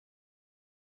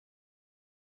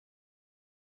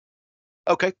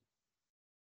Okay.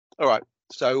 All right.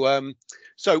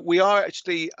 So we are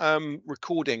actually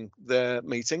recording the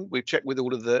meeting. We've checked with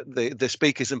all of the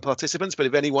speakers and participants, but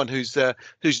if anyone who's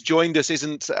joined us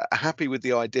isn't happy with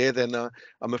the idea, then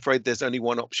I'm afraid there's only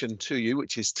one option to you,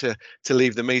 which is to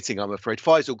leave the meeting. I'm afraid.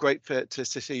 Faisal, great to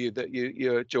see you that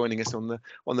you're joining us on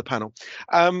the panel.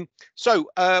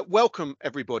 Welcome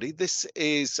everybody. This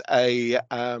is a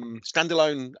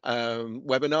standalone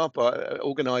webinar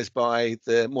organised by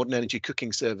the Modern Energy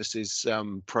Cooking Services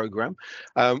programme.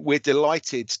 We're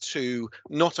delighted to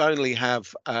not only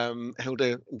have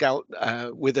Hilda Galt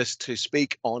with us to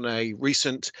speak on a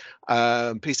recent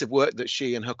piece of work that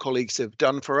she and her colleagues have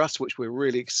done for us, which we're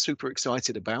really super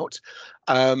excited about,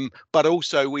 but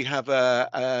also we have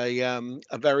a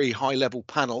very high-level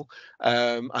panel.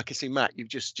 I can see Matt, you've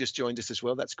just joined us as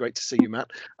well. That's great to see you,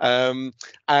 Matt.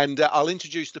 And I'll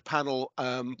introduce the panel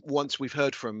once we've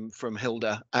heard from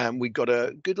Hilda. And we've got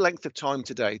a good length of time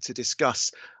today to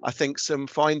discuss, I think, some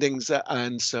findings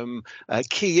and some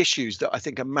key issues that I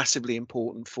think are massively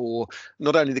important for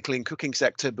not only the clean cooking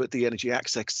sector, but the energy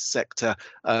access sector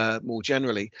more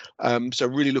generally. So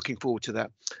really looking forward to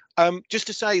that. Just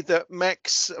to say that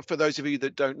MECS, for those of you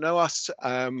that don't know us,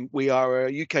 we are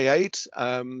a UK aid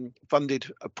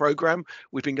funded programme.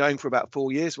 We've been going for about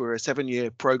 4 years. We're a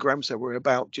 7-year programme, so we're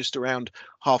about just around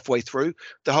halfway through.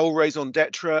 The whole raison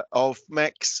d'etre of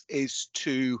MECS is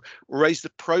to raise the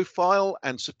profile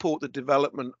and support the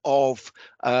development of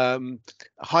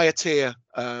higher tier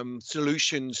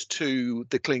solutions to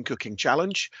the clean cooking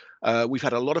challenge. We've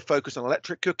had a lot of focus on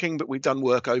electric cooking, but we've done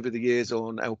work over the years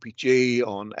on LPG,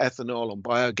 on ethanol, on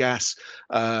biogas,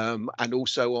 and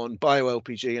also on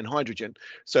bio-LPG and hydrogen.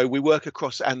 So we work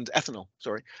across, and ethanol,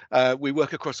 sorry. We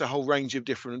work across a whole range of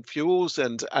different fuels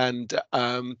and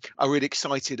are really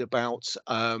excited about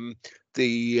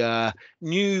the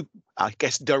new, I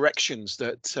guess, directions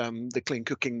that the clean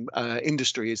cooking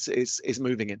industry is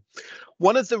moving in.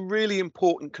 One of the really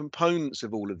important components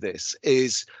of all of this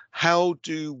is how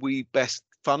do we best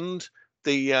fund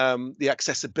the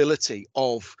accessibility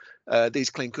of these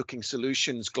clean cooking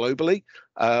solutions globally?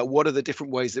 What are the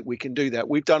different ways that we can do that?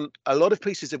 We've done a lot of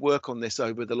pieces of work on this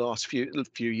over the last few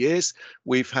years.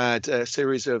 We've had a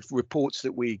series of reports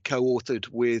that we co-authored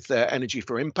with Energy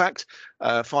for Impact,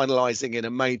 finalising in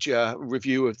a major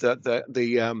review of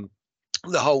the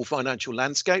whole financial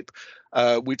landscape.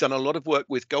 We've done a lot of work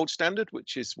with Gold Standard,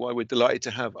 which is why we're delighted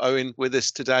to have Owen with us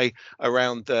today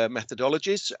around the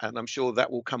methodologies, and I'm sure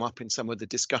that will come up in some of the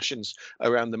discussions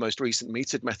around the most recent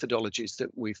metered methodologies that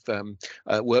we've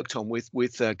worked on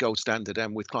with Gold Standard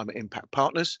and with Climate Impact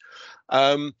Partners.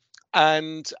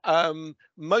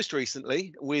 Most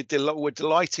recently, we're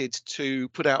delighted to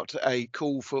put out a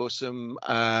call for some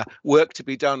work to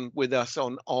be done with us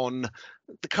on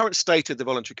the current state of the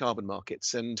voluntary carbon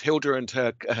markets. And Hilda and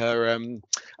her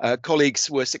colleagues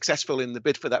were successful in the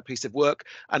bid for that piece of work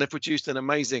and have produced an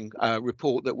amazing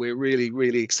report that we're really,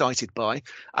 really excited by.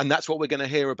 And that's what we're going to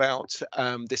hear about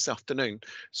this afternoon.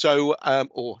 So,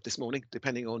 or this morning,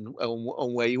 depending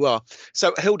on where you are.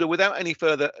 So, Hilda, without any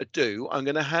further ado, I'm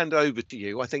going to hand over to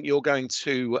you. I think you're going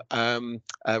to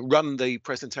run the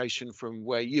presentation from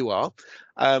where you are.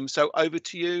 So over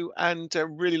to you, and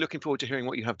really looking forward to hearing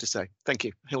what you have to say. Thank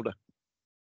you, Hilda.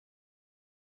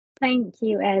 Thank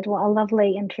you, Ed. What a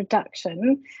lovely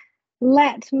introduction.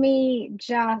 Let me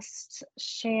just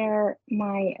share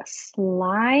my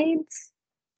slides.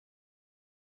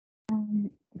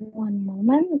 One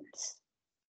moment.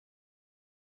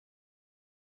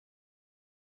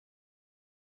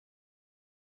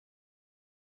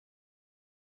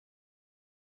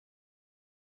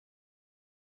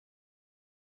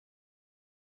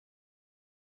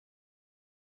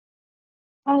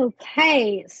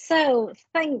 Okay, so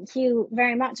thank you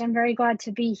very much. I'm very glad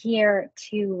to be here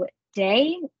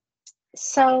today.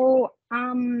 So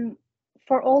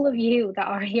for all of you that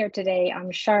are here today,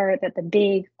 I'm sure that the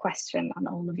big question on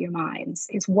all of your minds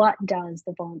is, what does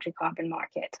the voluntary carbon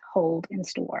market hold in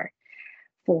store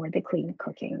for the clean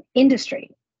cooking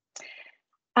industry?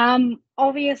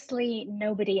 Obviously,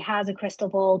 nobody has a crystal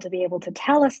ball to be able to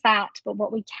tell us that, but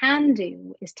what we can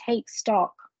do is take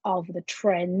stock of the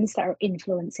trends that are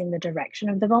influencing the direction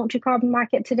of the voluntary carbon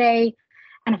market today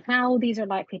and how these are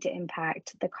likely to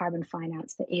impact the carbon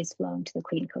finance that is flowing to the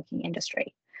clean cooking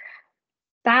industry.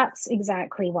 That's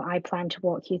exactly what I plan to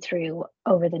walk you through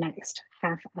over the next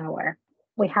half hour.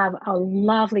 We have a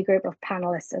lovely group of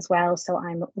panelists as well, so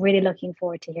I'm really looking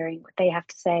forward to hearing what they have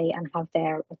to say and have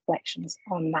their reflections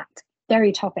on that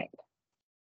very topic.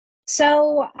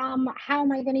 So how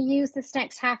am I going to use this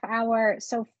next half hour?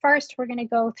 So first, we're going to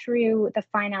go through the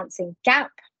financing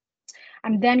gap.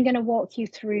 I'm then going to walk you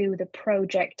through the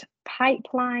project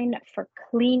pipeline for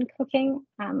clean cooking.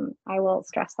 I will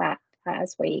stress that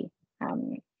as we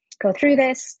go through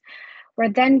this. We're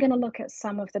then going to look at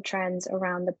some of the trends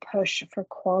around the push for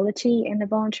quality in the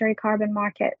voluntary carbon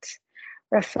market,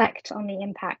 reflect on the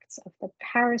impacts of the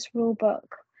Paris rulebook,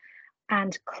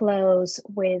 and close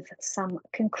with some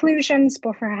conclusions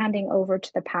before handing over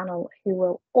to the panel, who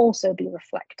will also be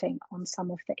reflecting on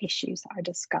some of the issues that are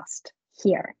discussed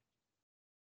here.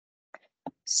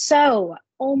 So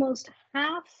almost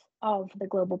half of the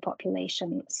global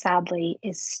population, sadly,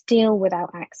 is still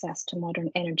without access to modern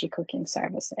energy cooking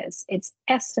services. It's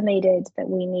estimated that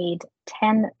we need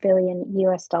 $10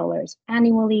 billion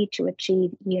annually to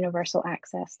achieve universal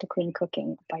access to clean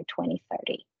cooking by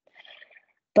 2030.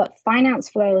 But finance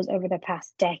flows over the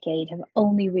past decade have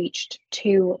only reached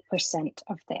 2%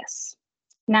 of this.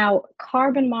 Now,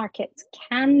 carbon markets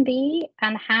can be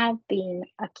and have been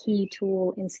a key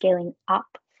tool in scaling up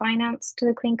finance to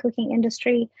the clean cooking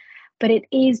industry, but it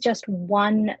is just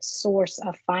one source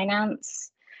of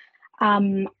finance.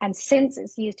 And since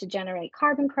it's used to generate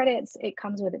carbon credits, it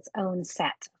comes with its own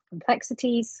set of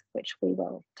complexities, which we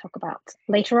will talk about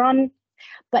later on.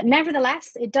 But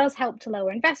nevertheless, it does help to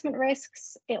lower investment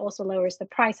risks. It also lowers the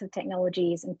price of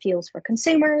technologies and fuels for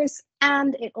consumers.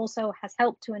 And it also has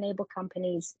helped to enable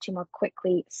companies to more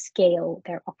quickly scale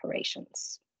their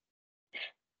operations.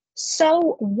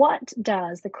 So what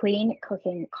does the clean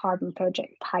cooking carbon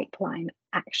project pipeline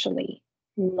actually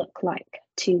look like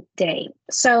today?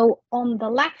 So on the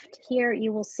left here,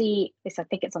 you will see this, I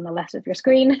think it's on the left of your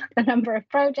screen, the number of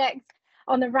projects.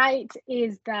 On the right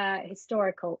is the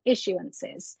historical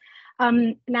issuances.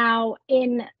 Now,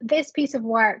 in this piece of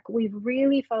work, we've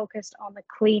really focused on the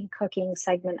clean cooking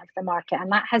segment of the market,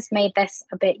 and that has made this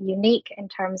a bit unique in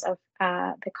terms of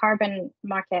the carbon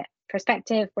market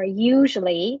perspective, where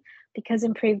usually, because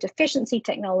improved efficiency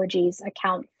technologies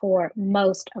account for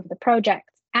most of the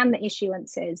projects and the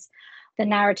issuances, the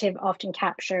narrative often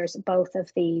captures both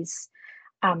of these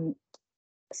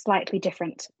slightly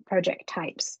different project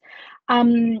types.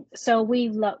 So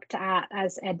we've looked at,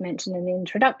 as Ed mentioned in the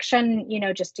introduction,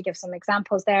 just to give some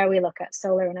examples there, we look at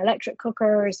solar and electric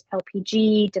cookers,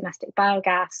 LPG, domestic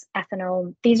biogas,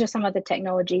 ethanol. These are some of the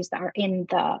technologies that are in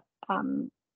the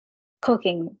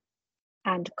cooking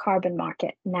and carbon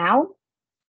market now.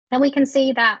 And we can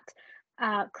see that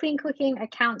clean cooking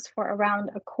accounts for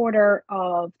around a quarter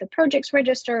of the projects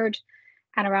registered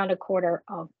and around a quarter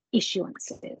of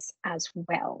issuances as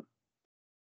well.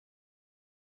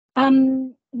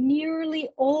 Nearly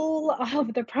all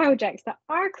of the projects that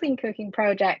are clean cooking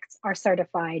projects are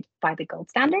certified by the gold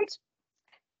standard.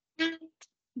 And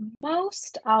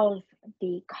most of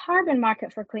the carbon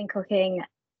market for clean cooking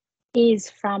is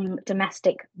from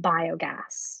domestic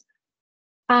biogas.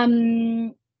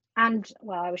 And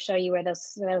well, I will show you where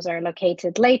those are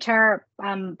located later,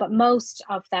 but most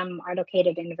of them are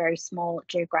located in a very small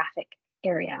geographic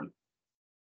area.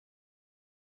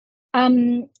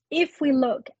 If we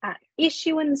look at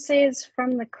issuances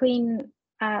from the clean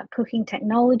cooking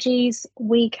technologies,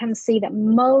 we can see that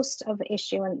most of the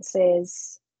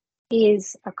issuances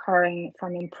is occurring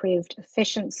from improved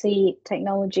efficiency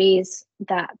technologies,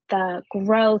 that the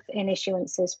growth in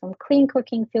issuances from clean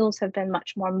cooking fuels have been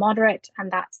much more moderate, and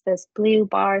that's this blue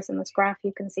bars in this graph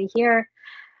you can see here,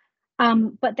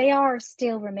 but they are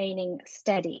still remaining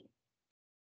steady.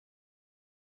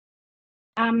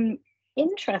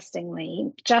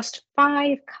 Interestingly, just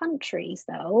 5 countries,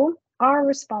 though, are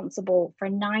responsible for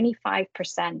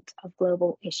 95% of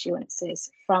global issuances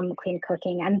from clean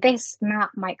cooking. And this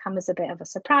map might come as a bit of a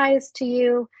surprise to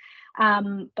you,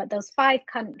 but those 5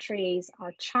 countries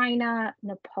are China,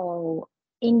 Nepal,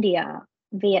 India,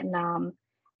 Vietnam,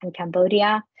 and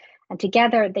Cambodia. And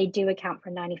together, they do account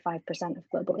for 95% of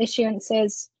global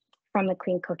issuances from the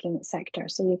clean cooking sector.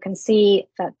 So you can see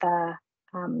that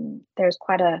there's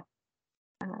quite a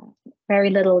very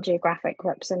little geographic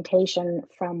representation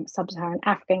from sub-Saharan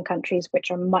African countries, which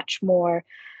are much more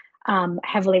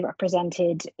heavily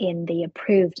represented in the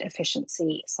approved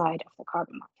efficiency side of the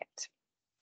carbon market.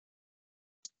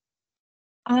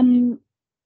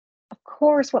 Of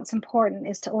course, what's important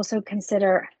is to also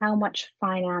consider how much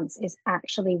finance is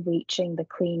actually reaching the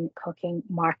clean cooking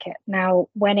market. Now,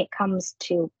 when it comes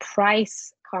to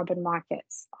price, carbon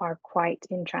markets are quite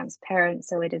intransparent,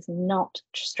 so it is not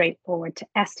straightforward to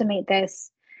estimate this.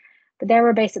 But there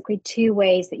are basically 2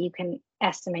 ways that you can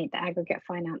estimate the aggregate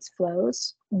finance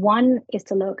flows. One is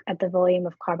to look at the volume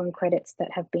of carbon credits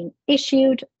that have been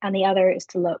issued, and the other is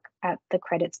to look at the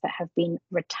credits that have been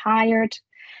retired.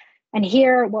 And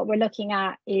here, what we're looking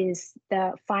at is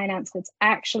the finance that's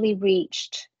actually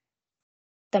reached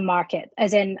the market,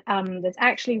 as in that's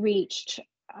actually reached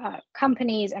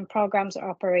companies and programs that are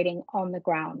operating on the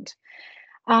ground.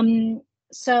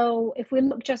 So if we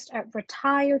look just at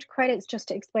retired credits, just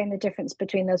to explain the difference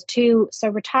between those two. So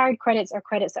retired credits are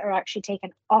credits that are actually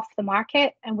taken off the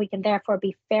market, and we can therefore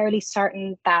be fairly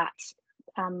certain that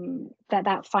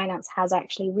that finance has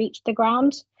actually reached the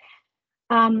ground.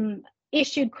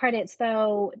 Issued credits,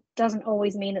 though, doesn't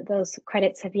always mean that those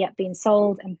credits have yet been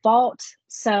sold and bought,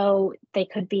 so they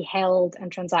could be held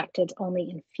and transacted only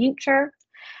in future.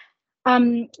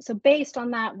 So based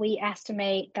on that, we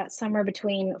estimate that somewhere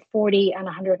between 40 and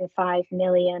 105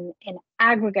 million in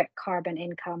aggregate carbon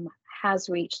income has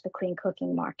reached the clean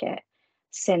cooking market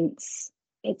since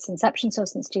its inception, so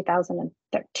since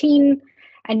 2013.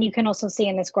 And you can also see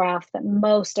in this graph that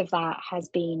most of that has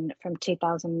been from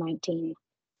 2019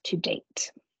 to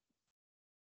date.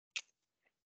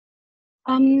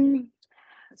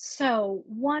 So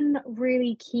one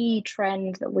really key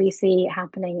trend that we see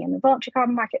happening in the voluntary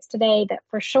carbon markets today that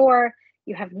for sure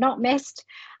you have not missed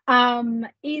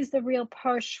is the real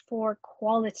push for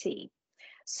quality.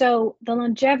 So the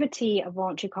longevity of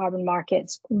voluntary carbon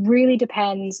markets really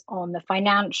depends on the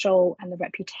financial and the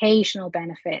reputational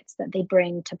benefits that they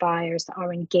bring to buyers that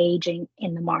are engaging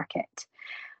in the market.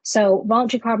 So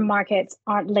voluntary carbon markets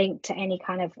aren't linked to any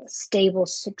kind of stable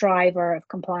driver of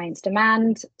compliance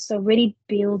demand. So really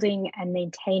building and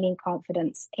maintaining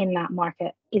confidence in that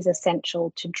market is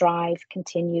essential to drive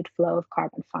continued flow of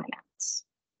carbon finance.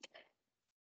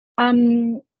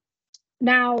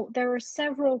 Now, there are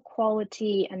several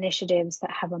quality initiatives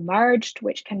that have emerged,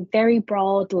 which can very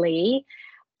broadly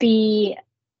be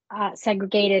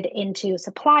segregated into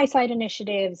supply side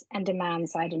initiatives and demand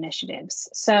side initiatives.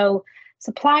 So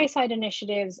supply side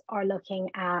initiatives are looking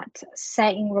at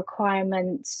setting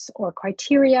requirements or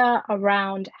criteria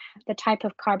around the type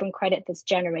of carbon credit that's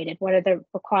generated. What are the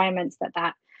requirements that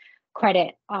that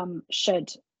credit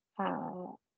should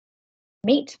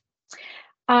meet?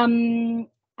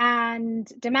 And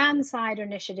demand side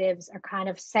initiatives are kind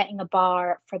of setting a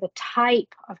bar for the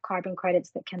type of carbon credits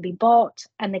that can be bought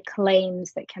and the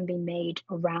claims that can be made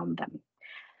around them.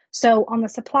 So on the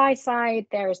supply side,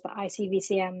 there's the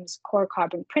ICVCM's core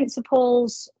carbon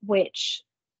principles, which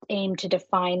aim to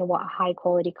define what a high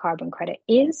quality carbon credit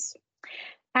is.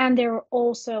 And there are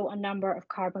also a number of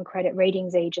carbon credit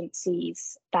ratings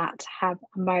agencies that have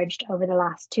emerged over the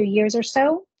last 2 years or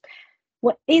so.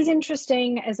 What is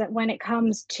interesting is that when it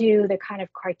comes to the kind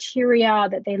of criteria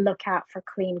that they look at for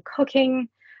clean cooking,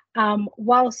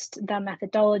 whilst the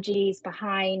methodologies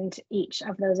behind each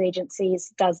of those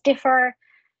agencies does differ,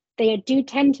 they do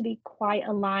tend to be quite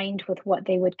aligned with what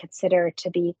they would consider to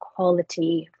be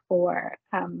quality for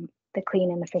the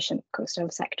clean and efficient cook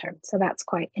stove sector. So that's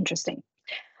quite interesting.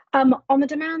 On the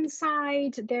demand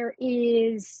side, there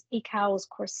is ICAO's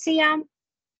CORSIA,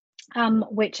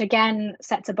 which again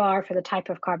sets a bar for the type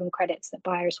of carbon credits that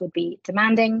buyers would be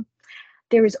demanding.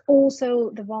 There is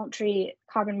also the Voluntary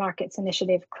Carbon Markets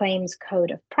Initiative Claims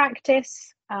Code of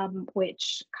Practice,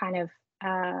 which kind of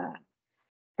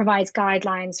provides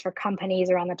guidelines for companies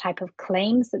around the type of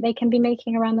claims that they can be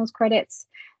making around those credits.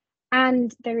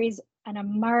 And there is an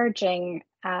emerging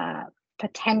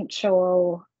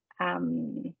potential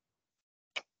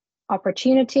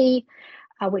opportunity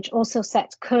which also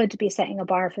could be setting a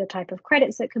bar for the type of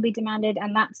credits that could be demanded,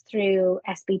 and that's through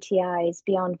SBTI's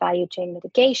Beyond Value Chain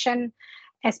Mitigation.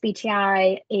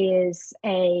 SBTI is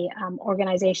a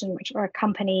organization which are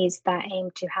companies that aim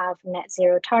to have net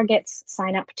zero targets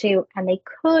sign up to, and they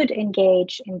could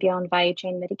engage in Beyond Value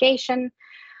Chain Mitigation,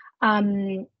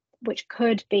 which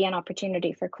could be an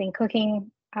opportunity for clean cooking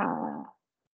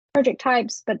project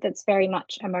types, but that's very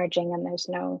much emerging, and there's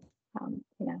no,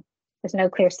 there's no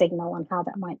clear signal on how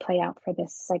that might play out for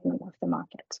this segment of the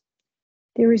market.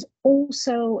 There is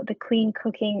also the Clean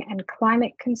Cooking and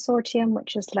Climate Consortium,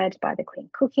 which is led by the Clean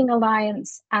Cooking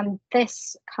Alliance, and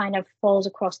this kind of falls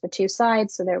across the two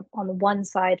sides. So they're on the one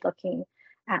side looking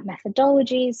at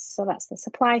methodologies, so that's the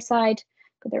supply side,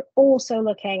 but they're also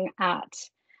looking at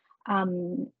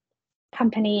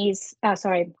countries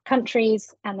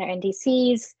and their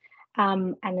NDCs,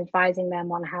 and advising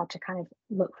them on how to kind of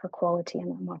look for quality in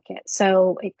that market.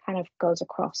 So it kind of goes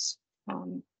across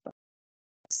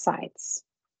sides.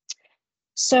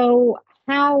 So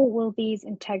how will these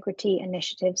integrity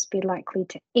initiatives be likely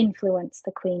to influence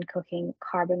the clean cooking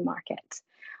carbon market?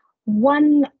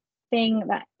 One thing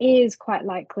that is quite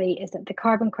likely is that the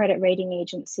carbon credit rating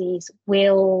agencies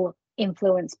will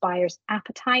influence buyers'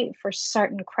 appetite for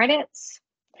certain credits.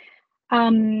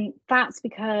 That's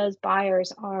because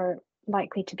buyers are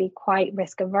likely to be quite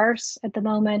risk averse at the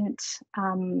moment.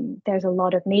 There's a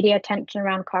lot of media attention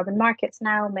around carbon markets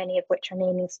now, many of which are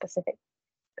naming specific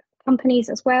companies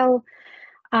as well.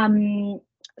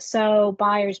 So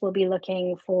buyers will be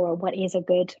looking for what is a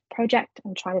good project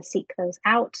and try to seek those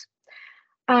out.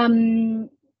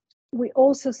 We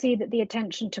also see that the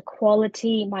attention to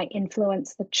quality might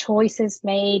influence the choices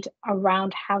made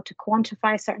around how to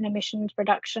quantify certain emissions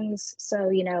reductions. So,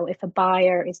 you know, if a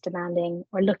buyer is demanding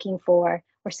or looking for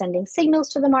or sending signals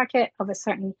to the market of a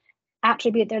certain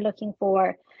attribute they're looking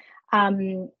for,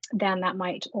 then that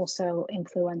might also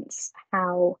influence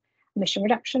how emission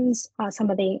reductions, some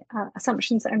of the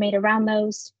assumptions that are made around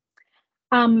those.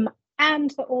 And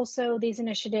also these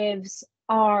initiatives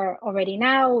are already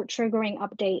now triggering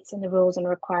updates in the rules and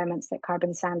requirements that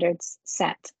carbon standards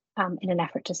set in an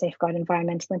effort to safeguard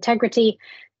environmental integrity.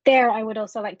 There, I would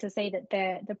also like to say that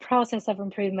the process of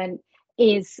improvement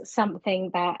is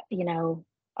something that, you know,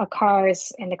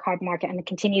 occurs in the carbon market and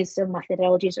continues. So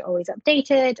methodologies are always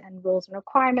updated and rules and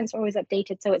requirements are always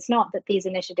updated. So it's not that these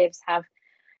initiatives have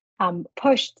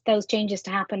pushed those changes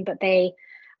to happen, but they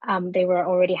were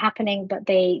already happening, but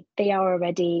they are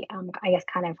already, I guess,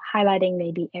 kind of highlighting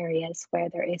maybe areas where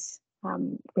there is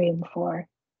room for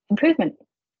improvement.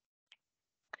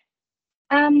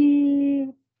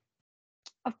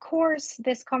 Of course,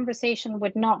 this conversation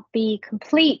would not be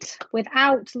complete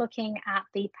without looking at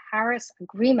the Paris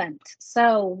Agreement.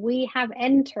 So we have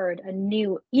entered a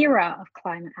new era of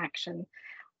climate action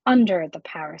under the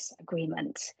Paris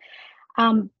Agreement.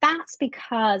 That's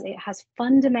because it has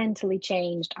fundamentally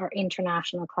changed our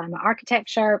international climate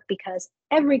architecture, because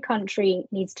every country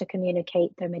needs to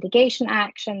communicate their mitigation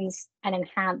actions and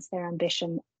enhance their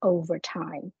ambition over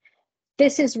time.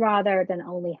 This is rather than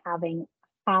only having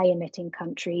high emitting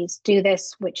countries do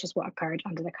this, which is what occurred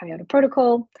under the Kyoto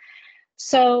Protocol.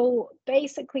 So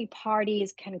basically,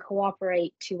 parties can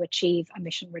cooperate to achieve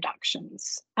emission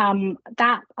reductions.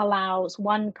 That allows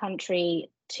one country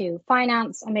to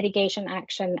finance a mitigation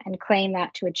action and claim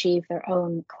that to achieve their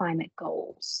own climate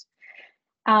goals.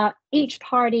 Each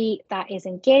party that is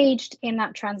engaged in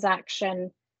that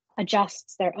transaction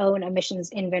adjusts their own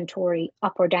emissions inventory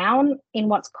up or down in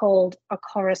what's called a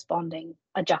corresponding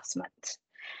adjustment.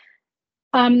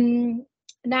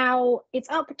 Now, it's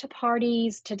up to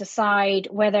parties to decide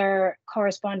whether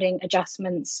corresponding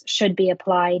adjustments should be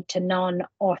applied to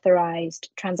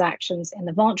non-authorized transactions in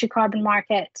the voluntary carbon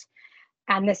market.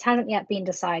 And this hasn't yet been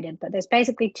decided, but there's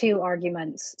basically two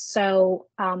arguments. So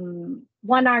one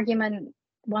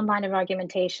line of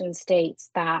argumentation states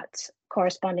that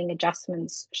corresponding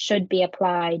adjustments should be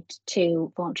applied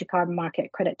to voluntary carbon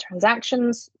market credit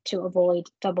transactions to avoid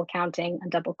double counting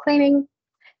and double claiming.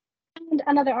 And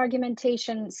another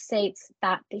argumentation states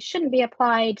that they shouldn't be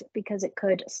applied because it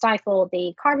could stifle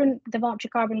the voluntary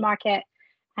carbon market,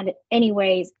 and it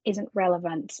anyways isn't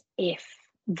relevant if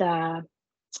the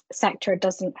sector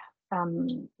doesn't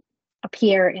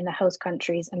appear in the host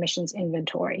country's emissions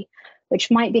inventory, which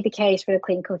might be the case for the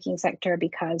clean cooking sector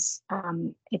because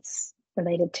it's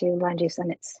related to land use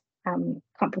and it's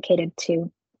complicated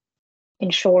to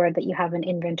ensure that you have an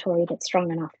inventory that's strong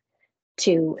enough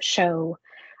to show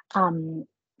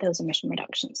those emission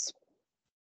reductions.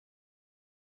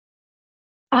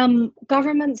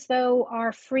 Governments, though,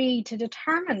 are free to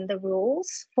determine the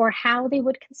rules for how they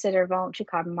would consider voluntary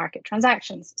carbon market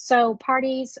transactions. So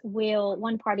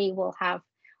one party will have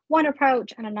one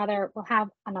approach and another will have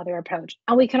another approach.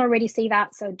 And we can already see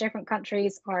that. So different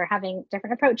countries are having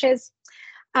different approaches.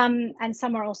 And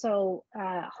some are also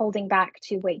holding back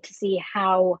to wait to see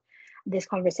how this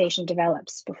conversation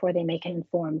develops before they make an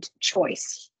informed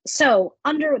choice. So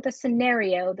under the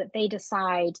scenario that they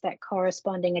decide that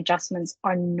corresponding adjustments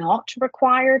are not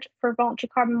required for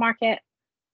voluntary carbon market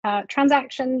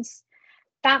transactions,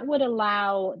 that would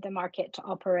allow the market to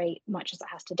operate much as it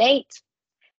has to date.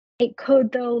 It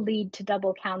could, though, lead to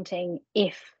double counting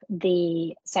if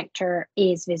the sector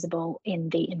is visible in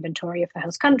the inventory of the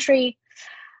host country.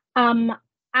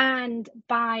 And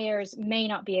buyers may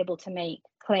not be able to make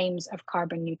claims of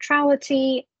carbon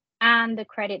neutrality, and the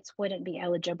credits wouldn't be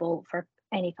eligible for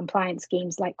any compliance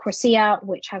schemes like CORSIA,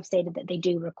 which have stated that they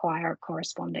do require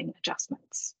corresponding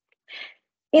adjustments.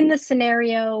 In the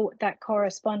scenario that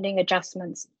corresponding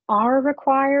adjustments are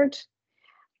required,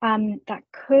 that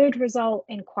could result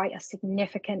in quite a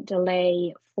significant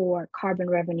delay for carbon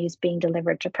revenues being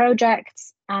delivered to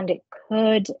projects, and it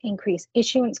could increase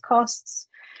issuance costs.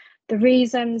 The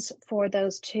reasons for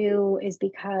those two is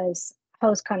because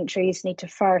host countries need to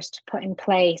first put in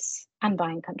place, and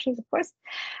buying countries, of course,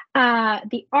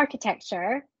 the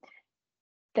architecture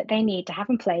that they need to have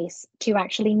in place to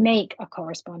actually make a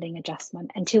corresponding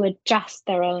adjustment and to adjust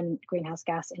their own greenhouse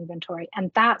gas inventory.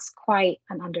 And that's quite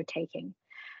an undertaking.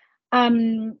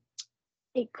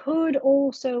 It could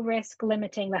also risk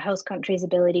limiting the host country's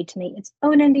ability to meet its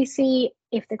own NDC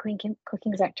if the clean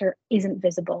cooking sector isn't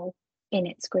visible in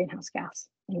its greenhouse gas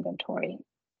inventory.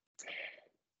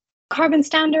 Carbon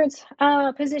standards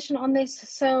position on this.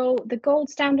 So the gold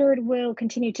standard will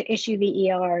continue to issue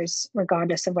VERs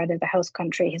regardless of whether the host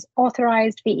country has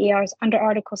authorized VERs under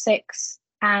Article 6,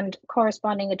 and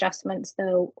corresponding adjustments,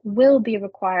 though, will be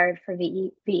required for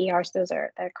VERs, those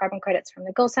are the carbon credits from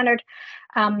the gold standard,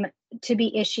 to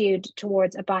be issued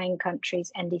towards a buying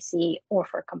country's NDC or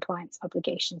for compliance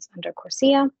obligations under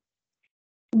CORSIA.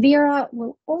 VERA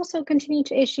will also continue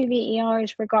to issue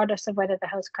VERs regardless of whether the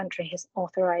host country has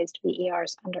authorized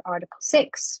VERs under Article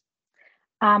 6,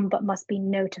 but must be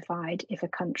notified if a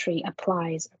country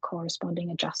applies a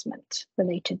corresponding adjustment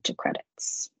related to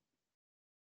credits.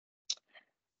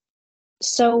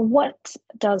 So what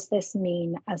does this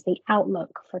mean as the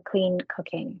outlook for clean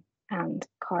cooking and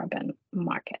carbon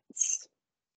markets?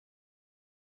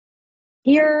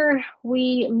 Here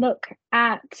we look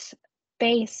at,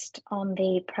 based on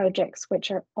the projects which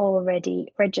are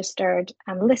already registered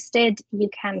and listed, you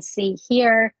can see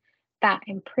here that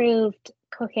improved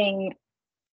cooking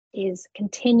is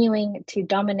continuing to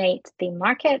dominate the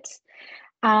market.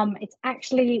 It's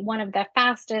actually one of the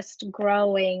fastest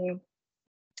growing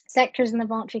sectors in the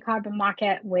voluntary carbon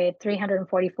market, with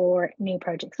 344 new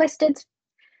projects listed.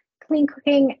 Clean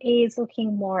cooking is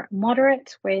looking more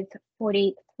moderate, with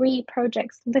 43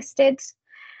 projects listed,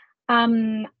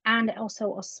 and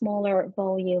also a smaller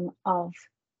volume of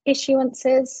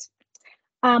issuances.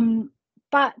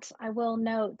 But I will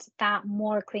note that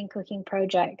more clean cooking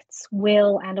projects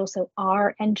will and also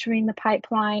are entering the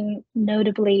pipeline,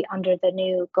 notably under the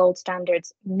new gold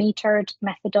standards metered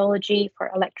methodology for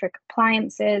electric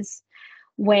appliances,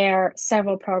 where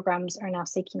several programs are now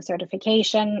seeking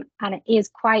certification. And it is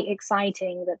quite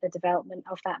exciting that the development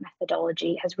of that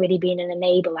methodology has really been an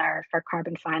enabler for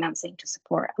carbon financing to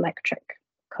support electric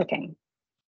cooking.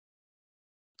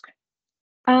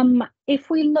 If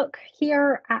we look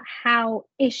here at how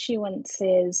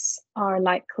issuances are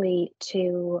likely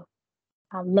to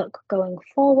look going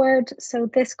forward, so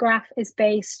this graph is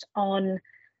based on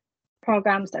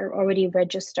programs that are already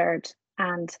registered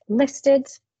and listed.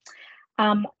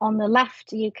 On the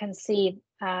left, you can see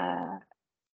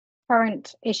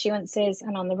current issuances,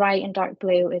 and on the right in dark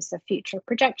blue is the future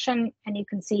projection. And you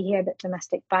can see here that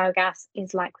domestic biogas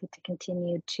is likely to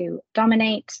continue to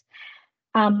dominate.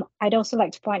 I'd also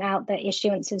like to point out that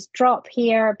issuances drop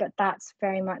here, but that's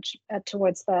very much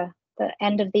towards the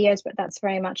end of the years, but that's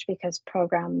very much because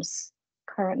programs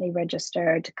currently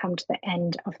registered come to the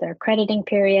end of their crediting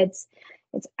periods.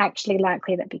 It's actually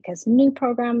likely that because new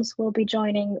programs will be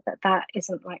joining, that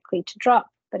isn't likely to drop,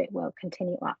 but it will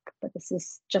continue up. But this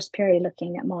is just purely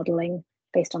looking at modeling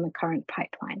based on the current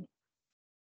pipeline.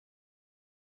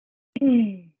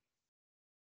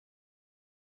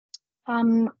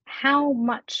 How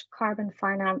much carbon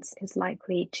finance is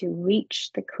likely to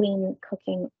reach the clean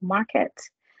cooking market?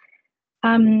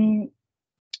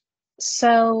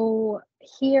 So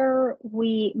here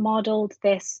we modeled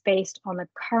this based on the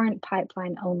current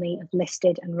pipeline only of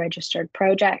listed and registered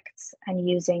projects, and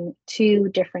using two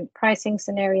different pricing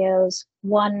scenarios,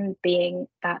 one being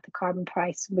that the carbon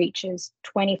price reaches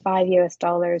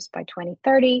 $25 by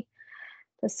 2030,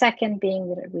 the second being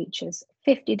that it reaches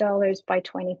 $50 by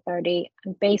 2030.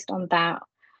 And based on that,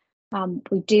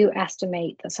 we do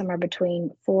estimate that somewhere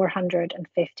between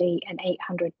 450 and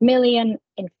 800 million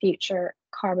in future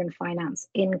carbon finance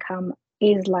income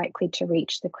is likely to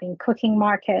reach the clean cooking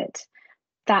market.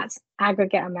 That's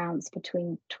aggregate amounts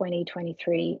between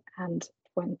 2023 and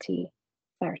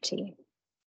 2030.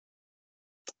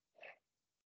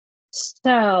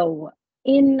 So,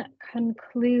 in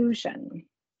conclusion,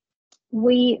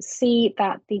 we see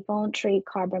that the voluntary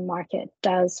carbon market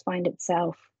does find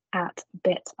itself at a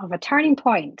bit of a turning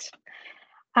point.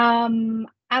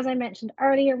 As I mentioned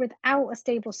earlier, without a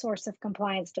stable source of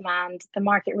compliance demand, the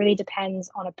market really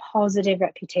depends on a positive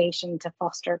reputation to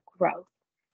foster growth.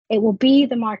 It will be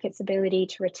the market's ability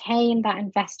to retain that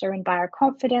investor and buyer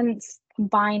confidence,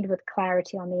 combined with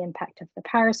clarity on the impact of the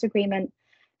Paris Agreement,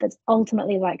 that's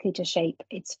ultimately likely to shape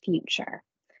its future.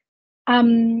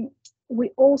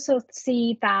 We also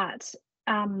see that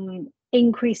an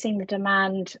increasingly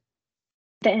demanding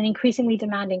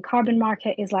carbon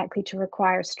market is likely to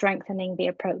require strengthening the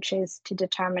approaches to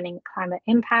determining climate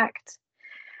impact.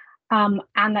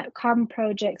 and that carbon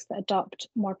projects that adopt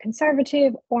more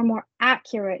conservative or more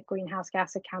accurate greenhouse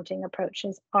gas accounting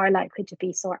approaches are likely to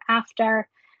be sought after.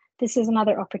 This is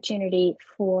another opportunity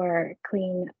for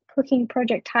clean cooking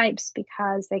project types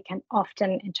because they can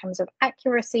often, in terms of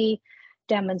accuracy,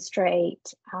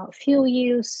 demonstrate fuel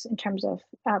use in terms of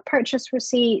purchase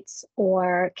receipts,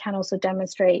 or can also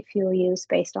demonstrate fuel use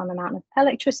based on the amount of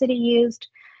electricity used,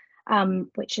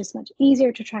 which is much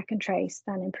easier to track and trace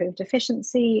than improved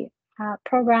efficiency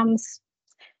programs.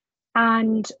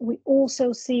 And we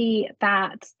also see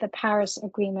that the Paris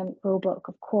Agreement rulebook,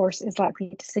 of course, is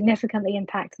likely to significantly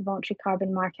impact the voluntary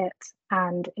carbon market,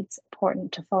 and it's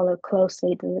important to follow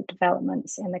closely the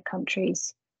developments in the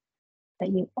countries that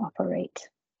you operate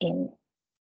in.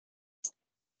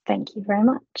 Thank you very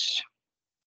much.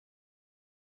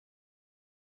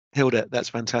 Hilda, that's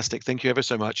fantastic. Thank you ever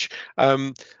so much.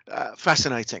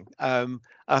 Fascinating.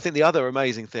 I think the other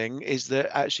amazing thing is that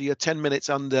actually you're 10 minutes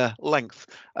under length.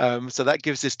 So that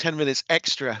gives us 10 minutes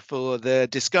extra for the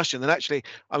discussion. And actually,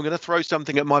 I'm going to throw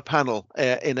something at my panel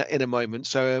in a moment.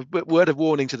 So a word of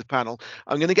warning to the panel.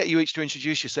 I'm going to get you each to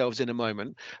introduce yourselves in a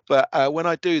moment. But when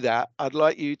I do that, I'd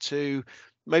like you to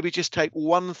maybe just take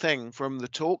one thing from the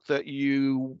talk that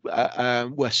you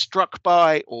were struck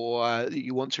by, or that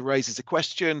you want to raise as a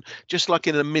question, just like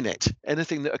in a minute,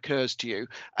 anything that occurs to you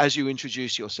as you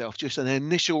introduce yourself, just an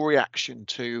initial reaction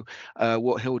to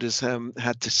what Hilda's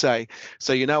had to say.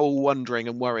 So you're now all wondering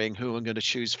and worrying who I'm going to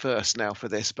choose first now for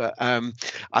this, but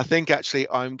I think actually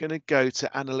I'm going to go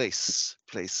to Annalise,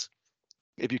 please.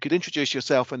 If you could introduce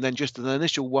yourself and then just an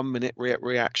initial 1 minute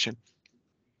reaction.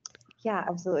 Yeah,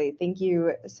 absolutely. Thank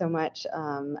you so much,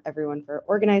 everyone, for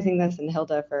organizing this, and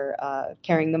Hilda for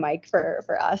carrying the mic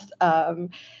for us.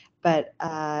 But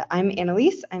I'm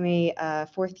Annalise. I'm a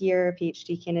fourth-year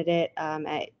PhD candidate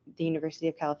at the University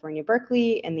of California,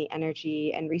 Berkeley in the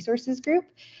Energy and Resources group.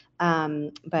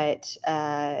 But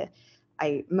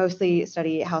I mostly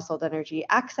study household energy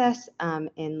access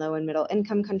in low and middle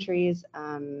income countries.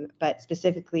 But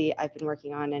specifically, I've been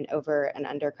working on an over and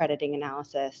under crediting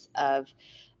analysis of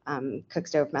cook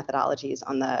stove methodologies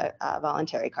on the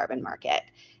voluntary carbon market.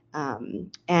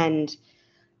 And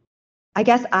I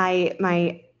guess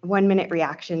my 1 minute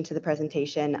reaction to the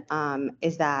presentation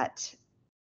is that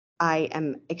I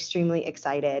am extremely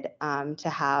excited to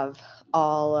have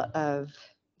all of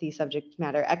the subject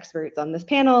matter experts on this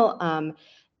panel,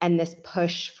 and this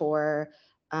push for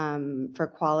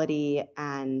quality,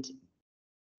 and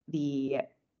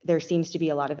there seems to be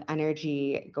a lot of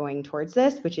energy going towards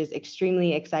this, which is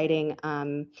extremely exciting,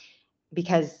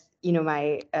 because, you know,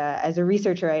 as a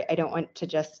researcher, I don't want to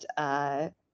just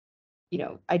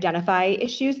identify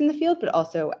issues in the field, but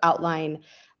also outline,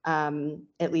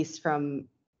 at least from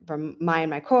my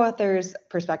and my co-authors'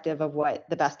 perspective, of what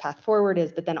the best path forward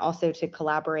is, but then also to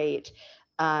collaborate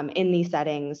in these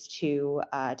settings to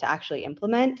actually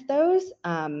implement those.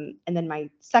 And then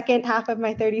my second half of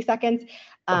my 30 seconds,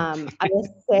 I will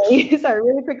say, sorry,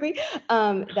 really quickly,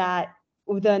 that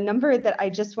the number that I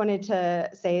just wanted to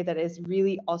say that is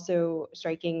really also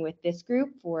striking with this group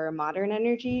for modern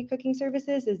energy cooking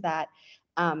services is that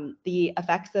the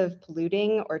effects of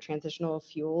polluting or transitional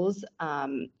fuels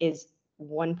is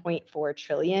 1.4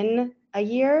 trillion a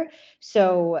year.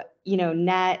 So, you know,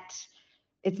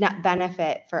 it's net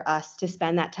benefit for us to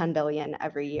spend that 10 billion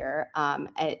every year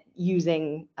at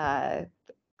using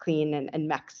clean and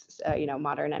MECS,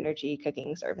 modern energy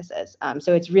cooking services.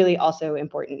 So it's really also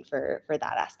important for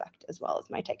that aspect as well, as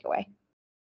my takeaway.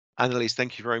 Annalise,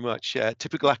 thank you very much.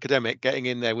 Typical academic getting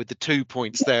in there with the 2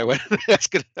 points there. That's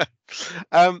good.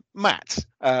 Matt,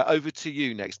 over to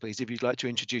you next, please, if you'd like to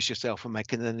introduce yourself and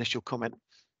make an initial comment.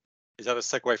 Is that a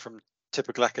segue from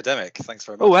typical academic? Thanks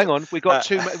very much. Oh, hang on, we've got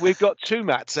two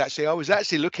Matts actually. I was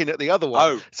actually looking at the other one.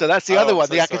 Oh, so that's the other one.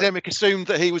 So the academic assumed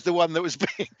that he was the one that was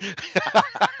being.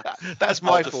 That's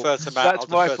my fault. That's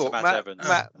my fault. Matt Evans.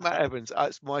 Matt Evans.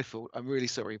 It's my fault. I'm really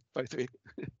sorry, both of you.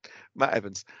 Matt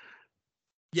Evans.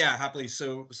 Yeah, happily.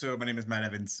 So my name is Matt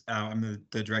Evans. I'm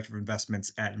the Director of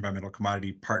Investments at Environmental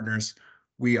Commodity Partners.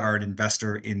 We are an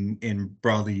investor in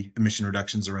broadly emission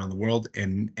reductions around the world,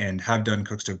 and have done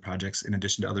cook stove projects in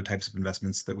addition to other types of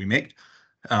investments that we make.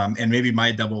 And maybe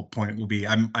my double point will be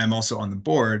I'm also on the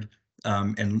board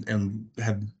and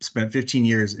have spent 15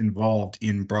 years involved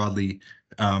in broadly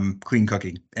clean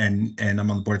cooking, and I'm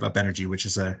on the board of Up Energy, which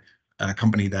is a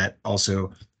company that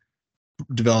also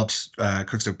develops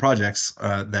cook stove projects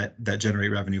that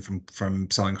generate revenue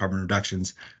from selling carbon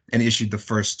reductions, and issued the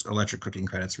first electric cooking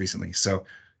credits recently. So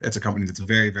it's a company that's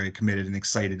very, very committed and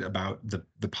excited about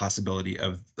the possibility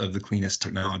of the cleanest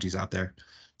technologies out there.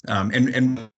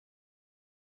 And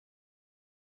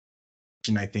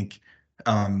direction. I think,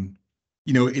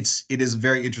 you know, it is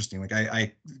very interesting. Like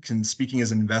I can, speaking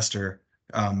as an investor,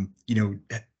 you know,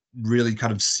 really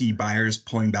kind of see buyers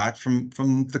pulling back from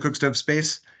the cook stove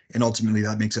space, and ultimately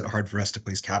that makes it hard for us to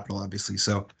place capital, obviously.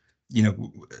 So, you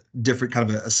know, different kind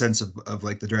of a sense of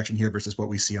like the direction here versus what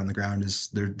we see on the ground is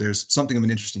there's something of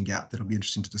an interesting gap that'll be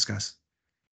interesting to discuss.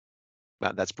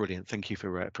 That's brilliant. Thank you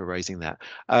for raising that.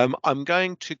 I'm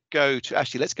going to go to,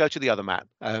 actually, let's go to the other Matt.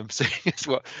 So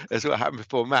as what happened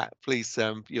before. Matt, please,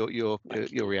 your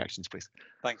reactions, please.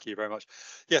 Thank you very much.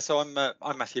 Yeah, so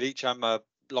I'm Matthew Leach. I'm a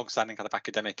long-standing kind of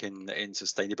academic in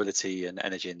sustainability and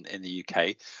energy in the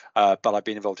UK, but I've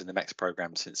been involved in the MECS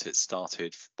program since it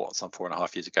started, some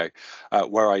 4.5 years ago,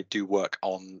 where I do work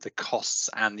on the costs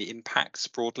and the impacts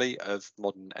broadly of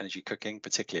modern energy cooking,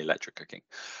 particularly electric cooking.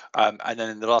 And then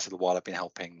in the last little while, I've been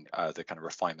helping the kind of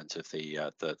refinement of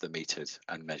the metered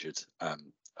and measured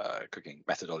cooking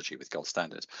methodology with gold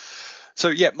standard. So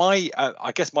yeah,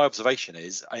 I guess my observation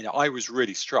is, I was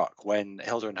really struck when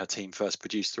Hilda and her team first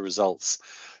produced the results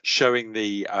showing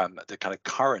the kind of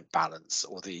current balance,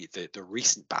 or the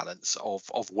recent balance of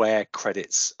where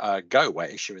credits go, where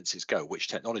issuances go, which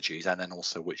technologies, and then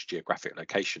also which geographic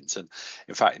locations. And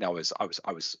in fact, I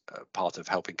was part of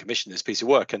helping commission this piece of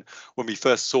work, and when we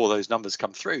first saw those numbers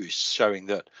come through showing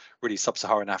that really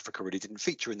sub-Saharan Africa really didn't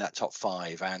feature in that top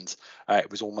 5, and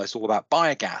it was almost all about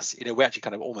biogas, we actually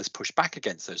kind of almost pushed back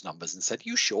against those numbers and said,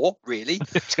 you sure, really?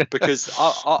 Because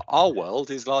our world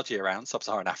is largely around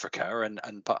sub-Saharan Africa and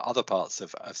other parts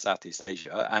of Southeast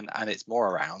Asia, and it's more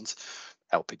around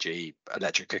LPG,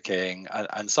 electric cooking,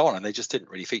 and so on, and they just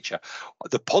didn't really feature.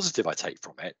 The positive I take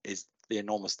from it is the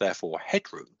enormous, therefore,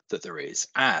 headroom that there is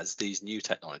as these new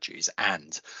technologies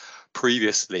and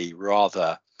previously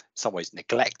rather, in some ways,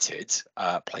 neglected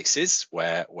places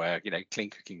where clean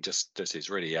cooking just is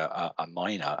really a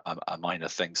minor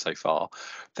thing so far.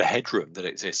 The headroom that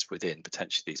exists within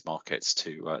potentially these markets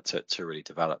to really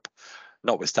develop.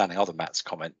 Notwithstanding other Matt's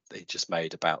comment that he just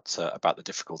made about the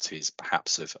difficulties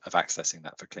perhaps of accessing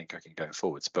that for clean cooking going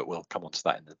forwards, but we'll come on to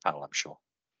that in the panel, I'm sure.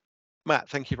 Matt,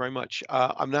 thank you very much.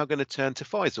 I'm now going to turn to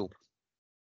Faisal.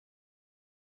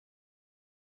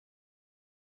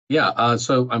 Yeah,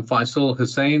 so I'm Faisal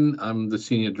Hussain. I'm the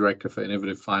Senior Director for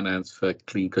Innovative Finance for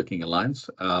Clean Cooking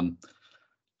Alliance.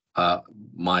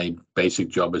 My basic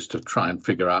job is to try and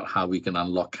figure out how we can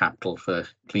unlock capital for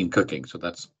clean cooking. So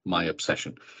that's my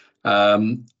obsession.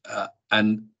 And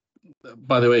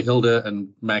by the way, Hilda and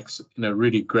Max,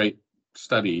 really great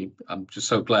study. I'm just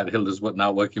so glad Hilda's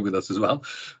now working with us as well.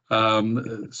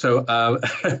 So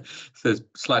it's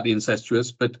slightly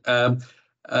incestuous, but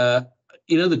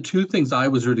the two things I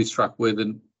was really struck with,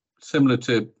 and similar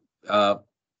to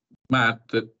Matt,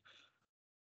 that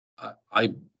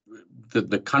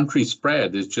the country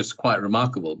spread is just quite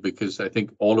remarkable, because I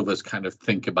think all of us kind of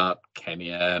think about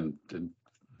Kenya and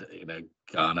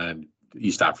Ghana and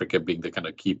East Africa being the kind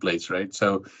of key place, right?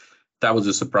 So that was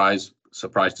a surprise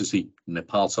to see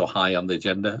Nepal so high on the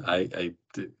agenda. I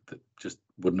just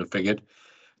wouldn't have figured.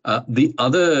 The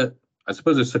other, I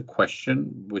suppose, it's a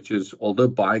question, which is, although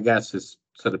biogas is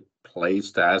sort of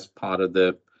placed as part of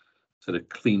the sort of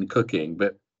clean cooking,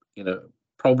 but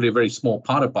probably a very small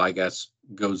part of biogas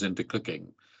goes into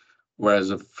cooking, whereas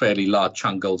a fairly large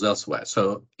chunk goes elsewhere.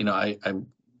 So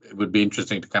it would be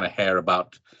interesting to kind of hear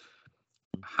about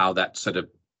how that's sort of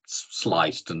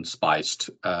sliced and spiced,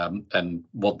 and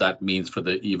what that means for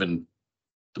the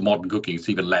modern cooking. It's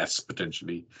even less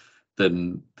potentially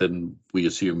than we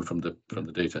assume from the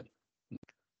data.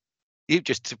 You've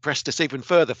just depressed us even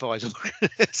further, Faisal.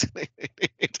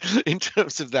 In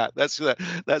terms of that,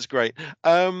 that's great.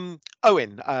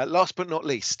 Owen, last but not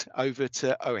least, over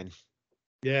to Owen.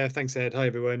 Yeah, thanks, Ed. Hi,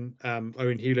 everyone.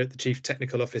 Owen Hewlett, the Chief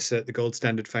Technical Officer at the Gold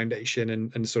Standard Foundation,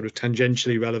 and sort of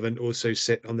tangentially relevant, also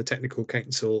sit on the Technical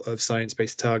Council of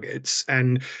Science-Based Targets.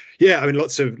 And yeah,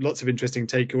 lots of interesting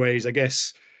takeaways, I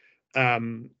guess.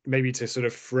 Maybe to sort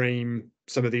of frame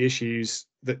some of the issues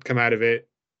that come out of it.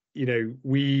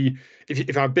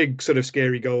 If our big sort of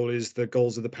scary goal is the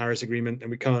goals of the Paris Agreement, and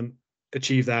we can't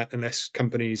achieve that unless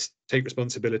companies take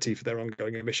responsibility for their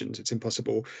ongoing emissions, it's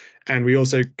impossible. And we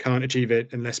also can't achieve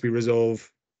it unless we resolve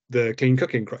the clean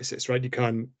cooking crisis, right?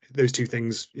 Those two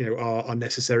things, are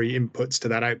necessary inputs to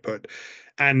that output.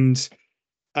 And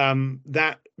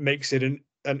that makes it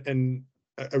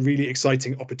a really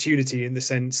exciting opportunity, in the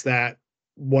sense that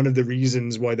one of the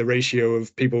reasons why the ratio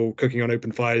of people cooking on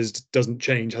open fires hasn't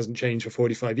changed for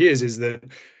 45 years is that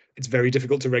It's very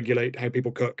difficult to regulate how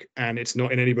people cook, and it's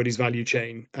not in anybody's value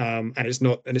chain, and it's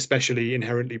not an especially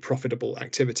inherently profitable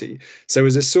activity. So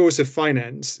as a source of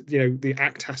finance, the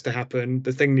act has to happen,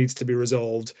 the thing needs to be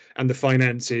resolved, and the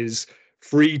finance is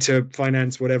free to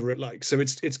finance whatever it likes. So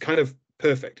it's kind of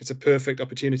perfect. It's a perfect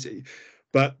opportunity.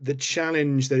 But the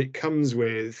challenge that it comes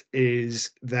with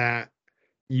is that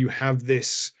you have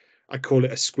this, I call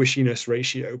it a squishiness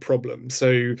ratio problem.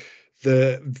 So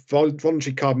the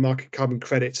voluntary carbon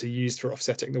credits are used for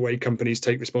offsetting. The way companies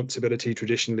take responsibility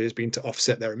traditionally has been to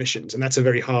offset their emissions, and that's a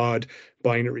very hard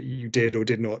binary. You did or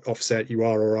did not offset, you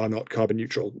are or are not carbon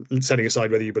neutral, setting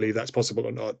aside whether you believe that's possible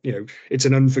or not. It's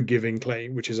an unforgiving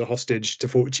claim, which is a hostage to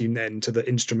fortune then to the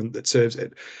instrument that serves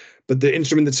it. But the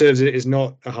instrument that serves it is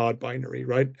not a hard binary,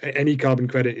 right? Any carbon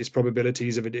credit is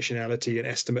probabilities of additionality and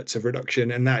estimates of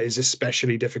reduction, and that is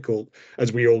especially difficult,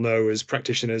 as we all know, as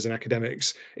practitioners and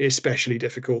academics, especially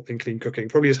difficult in clean cooking.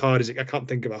 Probably as hard as I can't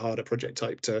think of a harder project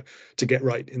type to get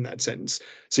right in that sense.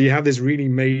 So you have this really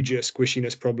major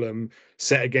squishiness problem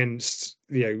set against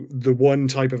the one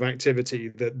type of activity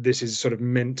that this is sort of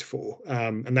meant for,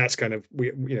 and that's kind of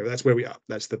that's where we are.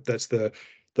 That's the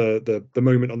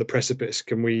moment on the precipice.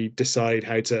 Can we decide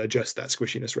how to adjust that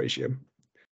squishiness ratio?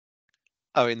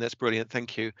 Owen, that's brilliant.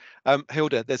 Thank you.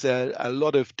 Hilda, there's a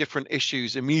lot of different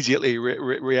issues immediately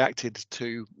reacted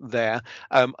to there.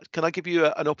 Can I give you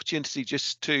an opportunity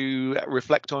just to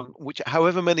reflect on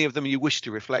however many of them you wish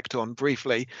to reflect on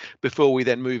briefly before we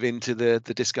then move into the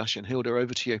discussion? Hilda,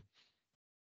 over to you.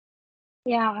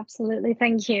 Yeah, absolutely.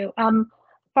 Thank you.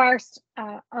 First,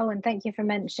 Owen, thank you for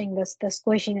mentioning the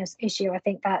squishiness issue. I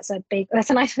think that's a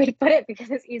nice way to put it because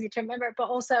it's easy to remember, but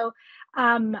also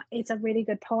it's a really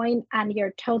good point. And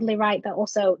you're totally right that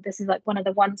also this is like one of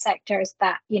the sectors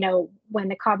that, when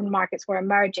the carbon markets were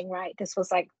emerging, right, this was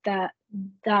like the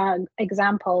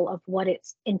example of what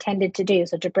it's intended to do.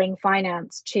 So to bring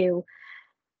finance to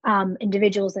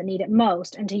individuals that need it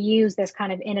most, and to use this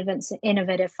kind of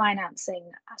innovative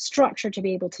financing structure to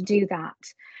be able to do that.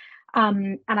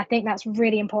 And I think that's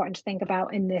really important to think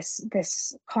about in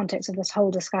this context of this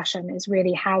whole discussion, is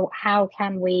really how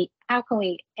can we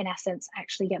in essence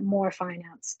actually get more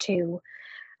finance to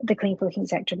the clean cooking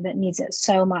sector that needs it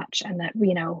so much, and that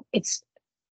it's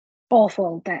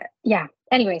awful that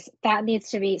anyways, that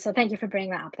needs to be. So thank you for bringing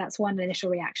that up. That's one initial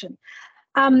reaction.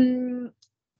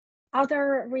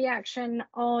 Other reaction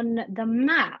on the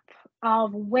map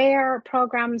of where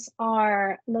programs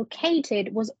are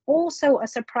located was also a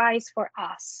surprise for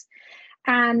us.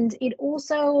 And it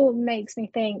also makes me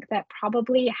think that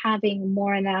probably having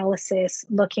more analysis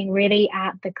looking really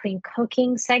at the clean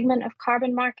cooking segment of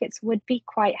carbon markets would be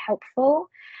quite helpful.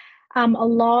 A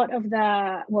lot of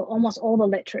almost all the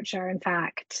literature, in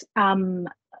fact,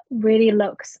 really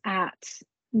looks at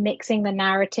mixing the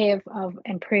narrative of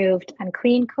improved and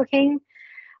clean cooking,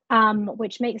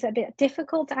 which makes it a bit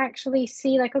difficult to actually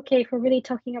see, like, okay, if we're really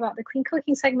talking about the clean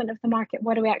cooking segment of the market,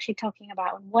 what are we actually talking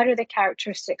about? And what are the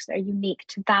characteristics that are unique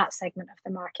to that segment of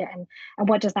the market? And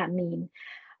what does that mean?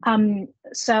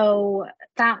 So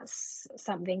that's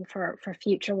something for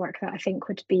future work that I think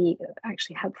would be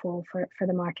actually helpful for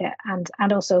the market,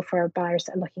 and also for buyers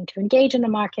that are looking to engage in the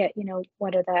market.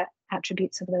 What are the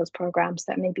attributes of those programs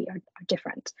that maybe are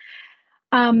different?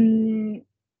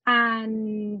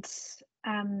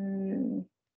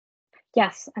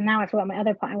 Yes, and now I forgot my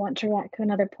other point. I want to react to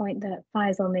another point that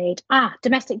Faisal made.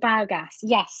 Domestic biogas.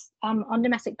 Yes, on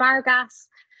domestic biogas.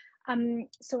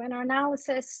 So in our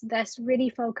analysis, this really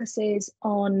focuses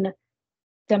on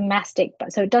domestic,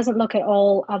 but so it doesn't look at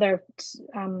all other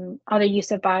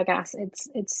use of biogas.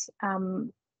 It's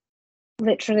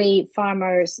literally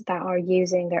farmers that are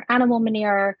using their animal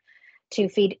manure to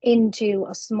feed into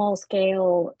a small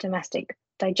scale domestic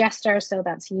digester. So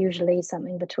that's usually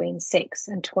something between 6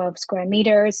 and 12 square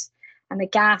meters. And the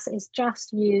gas is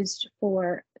just used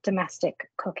for domestic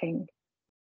cooking.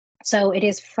 So it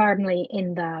is firmly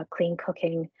in the clean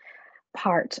cooking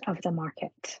part of the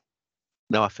market.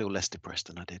 Now I feel less depressed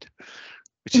than I did,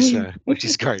 which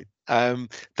is great.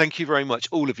 Thank you very much,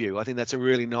 all of you. I think that's a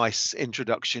really nice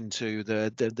introduction to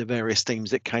the various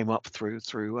themes that came up through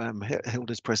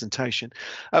Hilda's presentation.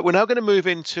 We're now going to move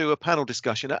into a panel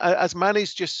discussion. As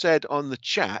Manny's just said on the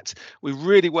chat, we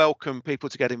really welcome people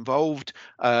to get involved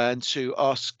and to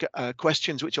ask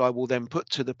questions, which I will then put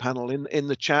to the panel in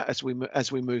the chat as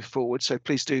we move forward. So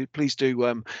please do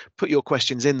put your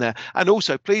questions in there. And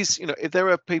also, please, if there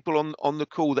are people on the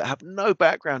call that have no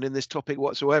background in this topic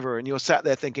whatsoever, and you're sat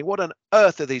there thinking, what on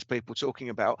earth are these people talking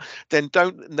about, then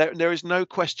there is no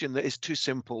question that is too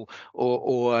simple,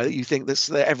 or you think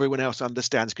that everyone else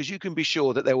understands, because you can be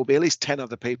sure that there will be at least 10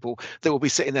 other people that will be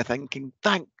sitting there thinking,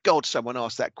 thank God someone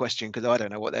asked that question, because I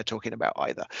don't know what they're talking about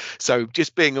either. So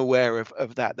just being aware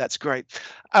of that, that's great.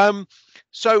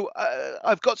 So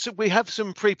we have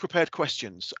some pre-prepared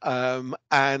questions,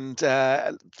 and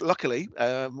luckily,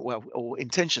 well, or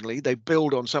intentionally, they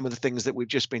build on some of the things that we've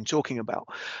just been talking about.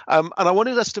 And I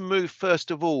wanted us to move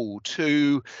first of all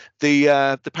to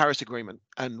the Paris Agreement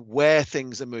and where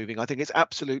things are moving. I think it's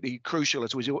absolutely crucial,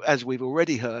 as we've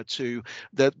already heard, to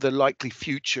the likely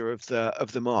future of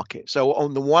the market. So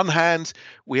on the one hand,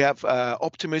 we have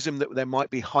optimism that there might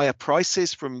be higher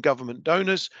prices from government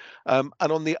donors, and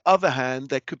on the other hand,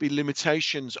 there could be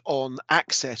limitations on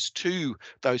access to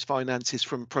those finances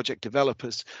from project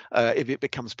developers if it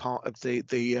becomes part of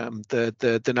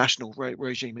the national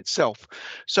regime itself.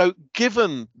 So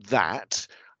given that,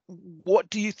 what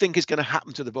do you think is going to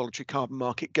happen to the voluntary carbon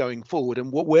market going forward,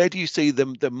 and where do you see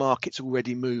the markets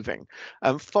already moving?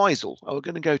 Faisal, I'm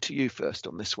going to go to you first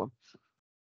on this one.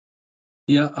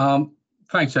 Yeah,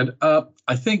 thanks, Ed.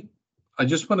 I think I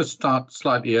just want to start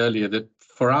slightly earlier that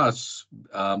for us,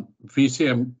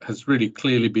 VCM has really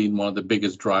clearly been one of the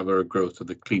biggest driver of growth of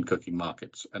the clean cooking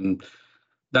markets. And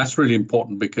that's really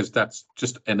important because that's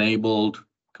just enabled,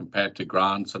 compared to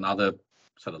grants and other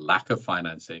sort of lack of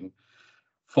financing,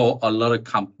 for a lot of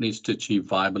companies to achieve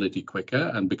viability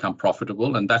quicker and become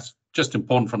profitable. And that's just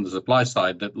important from the supply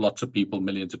side, that lots of people,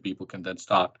 millions of people, can then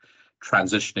start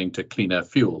transitioning to cleaner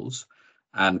fuels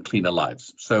and cleaner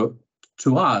lives. So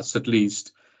to us, at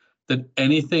least, that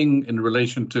anything in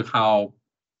relation to how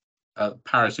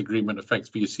Paris Agreement affects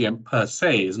VCM per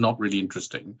se is not really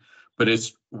interesting, but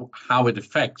it's how it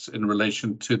affects in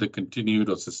relation to the continued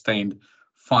or sustained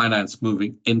finance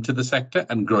moving into the sector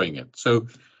and growing it. So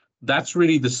that's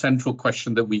really the central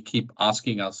question that we keep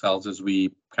asking ourselves as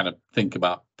we kind of think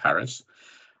about Paris.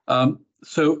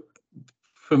 So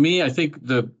for me, I think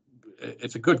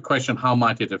it's a good question, how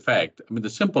might it affect? I mean, the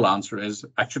simple answer is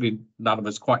actually none of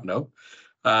us quite know,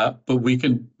 but we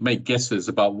can make guesses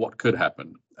about what could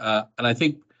happen. And I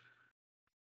think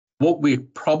what we're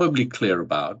probably clear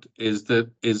about is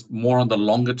more on the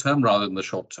longer term rather than the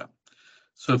short term.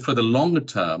 So for the longer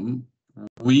term,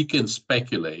 we can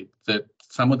speculate that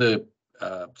some of the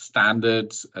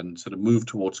standards and sort of move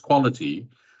towards quality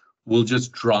will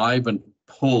just drive and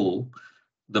pull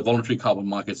the voluntary carbon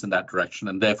markets in that direction,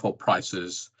 and therefore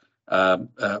prices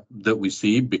that we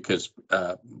see, because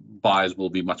buyers will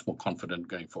be much more confident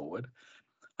going forward.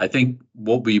 I think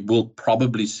what we will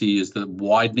probably see is the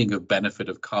widening of benefit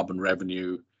of carbon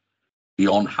revenue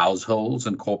beyond households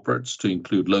and corporates to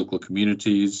include local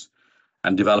communities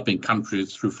and developing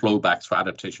countries through flowbacks for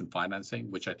adaptation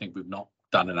financing, which I think we've not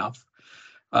done enough.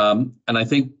 And I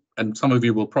think, and some of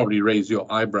you will probably raise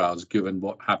your eyebrows given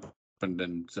what happened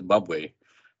in Zimbabwe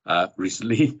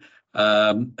recently,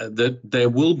 that there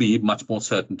will be much more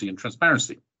certainty and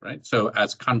transparency, right? So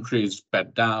as countries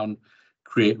bed down,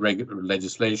 create regular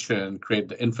legislation, create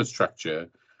the infrastructure,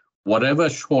 whatever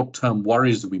short-term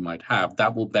worries that we might have,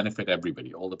 that will benefit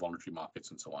everybody, all the voluntary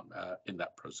markets and so on in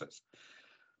that process.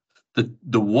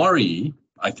 The worry,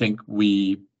 I think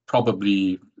we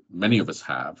probably, many of us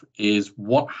have, is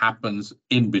what happens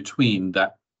in between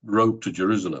that road to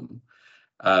Jerusalem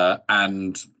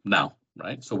and now,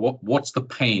 right? So what's the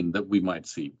pain that we might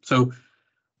see? So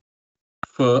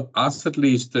for us, at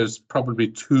least, there's probably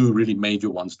two really major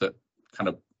ones that kind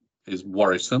of is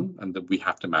worrisome and that we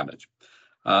have to manage.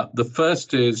 The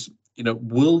first is,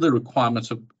 will the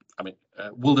requirements of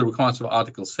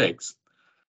Article 6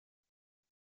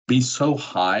 be so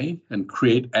high and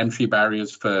create entry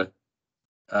barriers for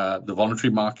the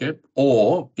voluntary market,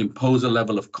 or impose a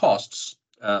level of costs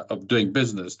of doing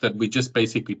business that we just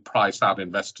basically price out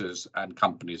investors and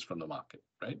companies from the market,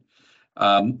 right?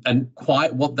 And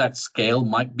quite what that scale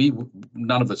might be,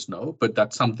 none of us know, but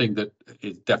that's something that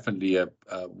is definitely a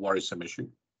worrisome issue.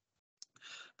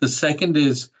 The second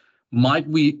is, might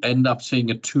we end up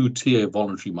seeing a two-tier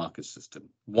voluntary market system?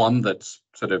 One that's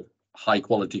sort of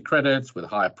high-quality credits with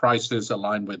higher prices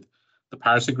aligned with the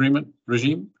Paris Agreement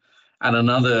regime, and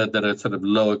another that are sort of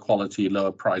lower quality,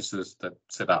 lower prices that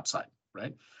sit outside,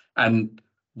 right? And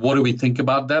what do we think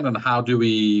about that, and how do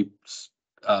we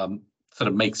sort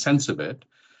of make sense of it?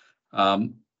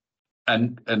 And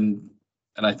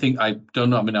I think, I don't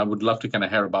know, I mean, I would love to kind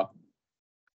of hear about,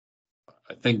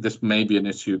 I think this may be an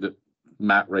issue that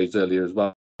Matt raised earlier as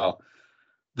well,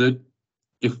 that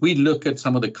if we look at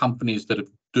some of the companies that are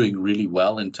doing really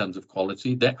well in terms of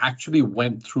quality, they actually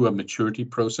went through a maturity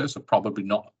process of probably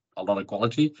not a lot of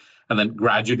quality, and then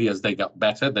gradually as they got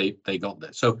better, they got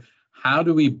there. So how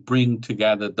do we bring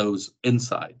together those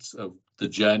insights of the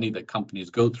journey that companies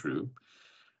go through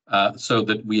so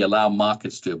that we allow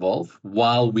markets to evolve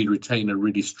while we retain a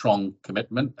really strong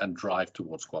commitment and drive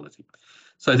towards quality?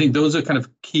 So I think those are kind of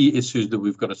key issues that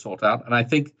we've got to sort out. And I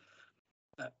think,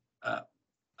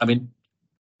 I mean,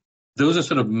 those are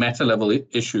sort of meta level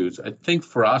issues. I think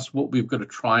for us, what we've got to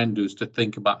try and do is to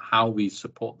think about how we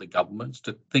support the governments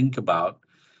to think about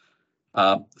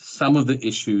some of the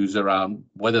issues around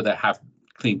whether they have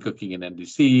clean cooking in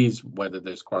NDCs, whether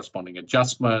there's corresponding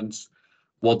adjustments,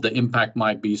 what the impact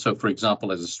might be. So for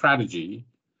example, as a strategy,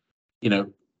 you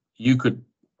know, you could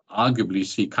arguably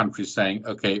see countries saying,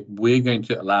 okay, we're going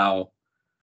to allow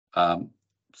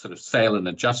sort of sale and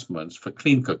adjustments for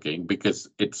clean cooking because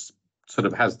it's sort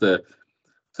of has the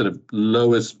sort of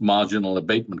lowest marginal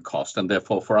abatement cost, and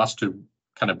therefore for us to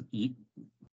kind of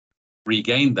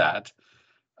regain that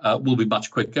will be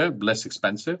much quicker, less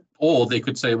expensive. Or they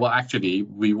could say, well, actually,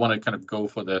 we want to kind of go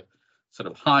for the sort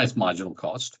of highest marginal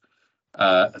cost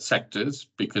sectors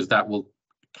because that will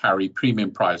carry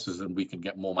premium prices and we can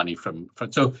get more money from.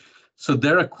 So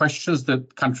there are questions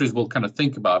that countries will kind of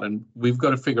think about, and we've got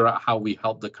to figure out how we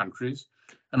help the countries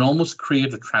and almost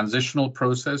create a transitional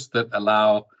process that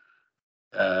allow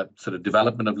sort of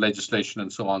development of legislation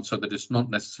and so on, so that it's not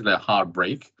necessarily a hard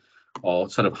break or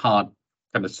sort of hard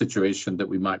kind of situation that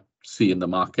we might see in the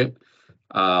market.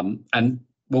 And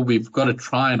what we've got to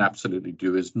try and absolutely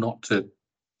do is not to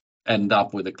end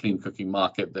up with a clean cooking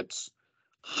market that's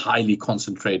highly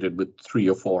concentrated with 3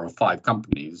 or 4 or 5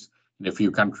 companies in a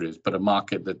few countries, but a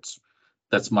market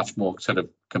that's much more sort of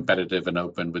competitive and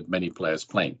open with many players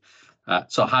playing.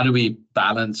 So how do we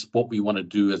balance what we want to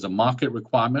do as a market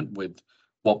requirement with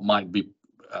what might be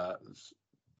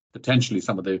potentially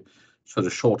some of the sort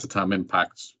of shorter term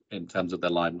impacts in terms of the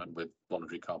alignment with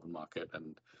voluntary carbon market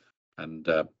and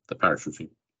the Paris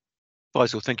regime?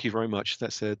 Faisal, thank you very much.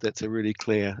 That's a really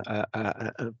clear,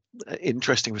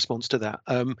 interesting response to that.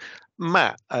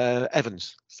 Matt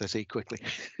Evans, says he quickly.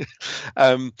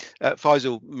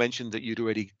 Faisal mentioned that you'd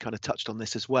already kind of touched on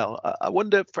this as well. I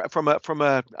wonder from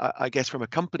a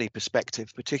company perspective,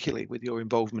 particularly with your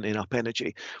involvement in Up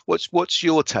Energy, what's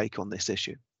your take on this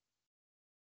issue?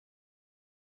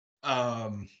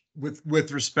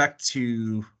 With respect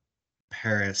to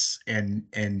Paris and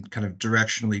kind of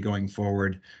directionally going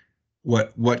forward,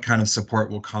 what kind of support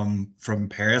will come from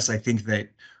Paris? I think that,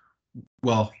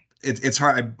 well, it's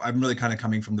hard. I'm really kind of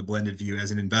coming from the blended view as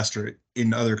an investor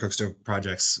in other cookstove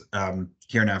projects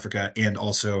here in Africa, and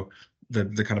also the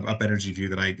kind of Up Energy view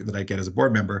that I get as a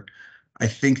board member. I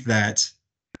think that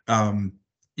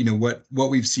you know what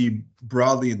we've seen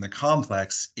broadly in the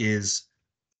complex is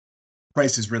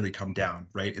prices really come down,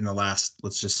 right, in the last,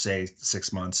 let's just say,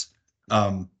 6 months.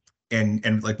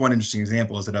 And like one interesting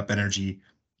example is that Up Energy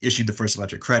issued the first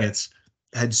electric credits,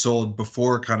 had sold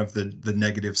before kind of the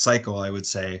negative cycle, I would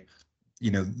say, you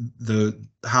know, the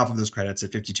half of those credits at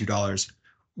 $52.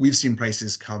 We've seen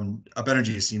prices come, Up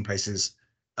Energy has seen prices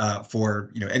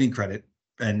for, you know, any credit,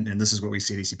 and this is what we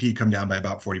see at ECP, come down by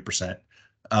about 40%.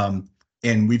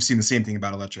 And we've seen the same thing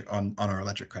about electric on our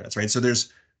electric credits, right? So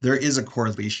there is a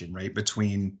correlation, right,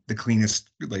 between the cleanest,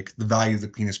 like the value of the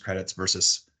cleanest credits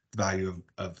versus the value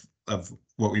of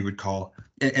what we would call,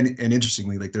 and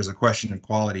interestingly, like there's a question of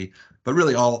quality, but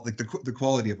really all like the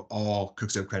quality of all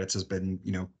cookstove credits has been,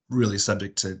 you know, really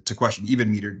subject to question,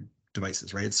 even metered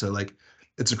devices, right? So like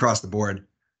it's across the board.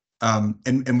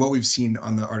 And what we've seen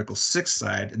on the Article 6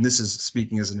 side, and this is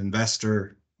speaking as an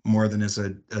investor more than as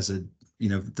a you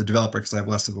know, the developer, because I have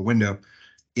less of a window,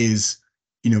 is,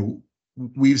 you know,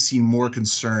 we've seen more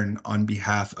concern on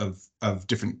behalf of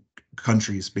different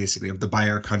countries, basically of the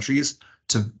buyer countries,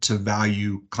 to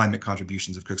value climate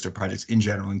contributions of cookstove projects in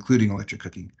general, including electric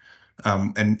cooking.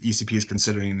 And ECP is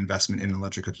considering an investment in an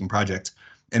electric cooking project,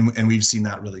 and we've seen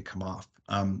that really come off,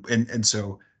 and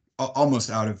so almost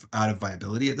out of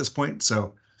viability at this point.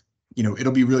 So, you know,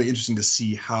 it'll be really interesting to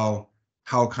see how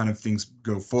kind of things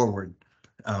go forward.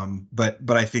 But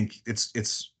I think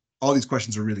it's all these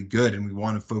questions are really good, and we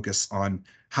want to focus on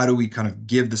how do we kind of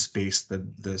give the space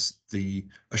the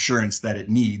assurance that it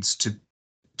needs to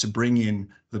bring in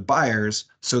the buyers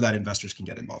so that investors can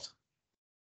get involved.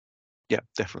 Yeah,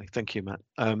 definitely. Thank you, Matt.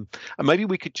 And maybe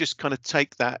we could just kind of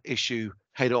take that issue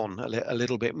head on a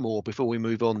little bit more before we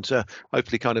move on to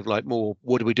hopefully kind of like more,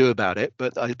 what do we do about it?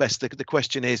 But I guess the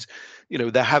question is, you know,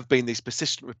 there have been these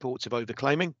persistent reports of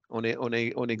overclaiming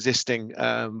on existing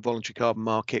voluntary carbon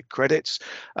market credits,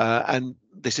 and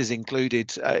this is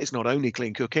included. It's not only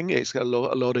clean cooking; it's a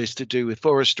lot is to do with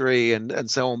forestry and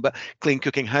so on. But clean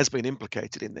cooking has been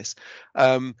implicated in this.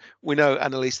 We know,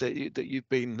 Annalise, that you've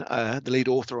been the lead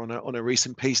author on a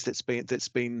recent piece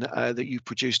that you've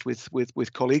produced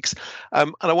with colleagues.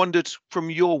 And I wondered, from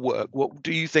your work, what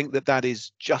do you think that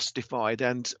is justified,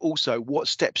 and also what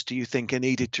steps do you think are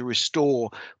needed to restore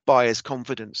buyers'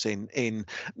 confidence in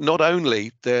not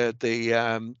only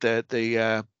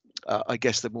I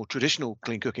guess the more traditional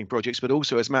clean cooking projects, but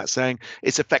also, as Matt's saying,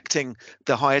 it's affecting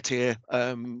the higher tier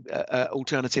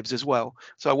alternatives as well.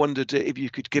 So I wondered if you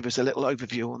could give us a little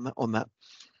overview on that.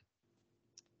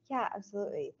 Yeah,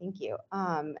 absolutely. Thank you.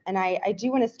 And I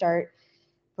do want to start,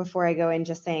 before I go in,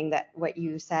 just saying that what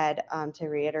you said, to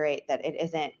reiterate that it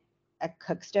isn't a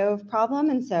cook stove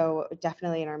problem. And so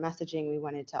definitely in our messaging, we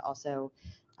wanted to also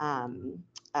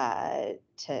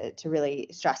to really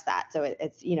stress that. So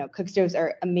it's, cook stoves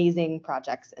are amazing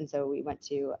projects. And so we want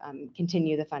to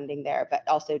continue the funding there, but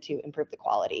also to improve the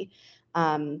quality.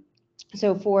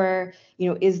 So for,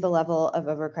 is the level of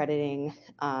overcrediting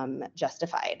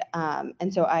justified?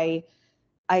 And so I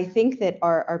think that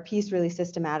our piece really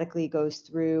systematically goes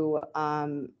through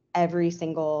every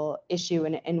single issue.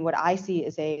 And what I see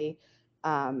is a,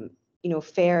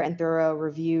 fair and thorough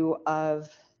review of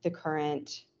the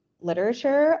current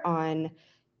literature on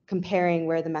comparing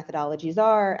where the methodologies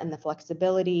are and the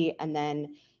flexibility, and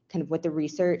then kind of what the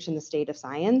research and the state of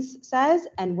science says.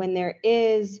 And when there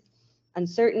is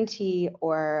uncertainty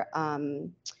or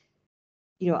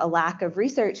a lack of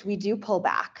research, we do pull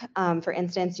back. For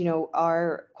instance,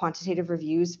 our quantitative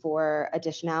reviews for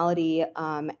additionality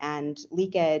and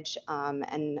leakage,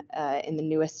 and in the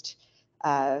newest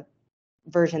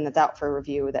version that's out for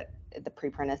review, that the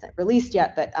preprint isn't released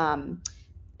yet, but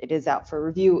it is out for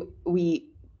review, we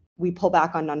pull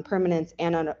back on non-permanence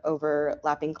and on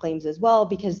overlapping claims as well,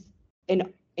 because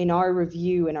in our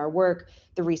review, in our work,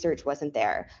 the research wasn't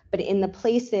there. But in the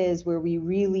places where we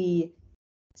really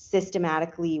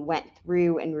systematically went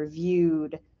through and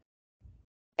reviewed,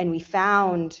 and we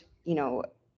found,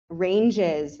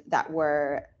 ranges that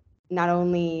were not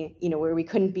only, where we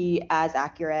couldn't be as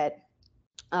accurate,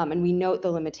 and we note the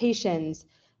limitations,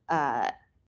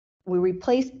 we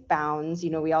replace bounds.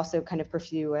 We also kind of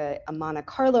pursue a Monte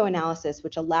Carlo analysis,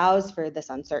 which allows for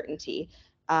this uncertainty.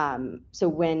 So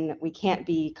when we can't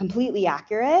be completely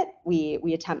accurate,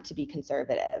 we attempt to be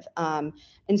conservative. And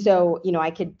so,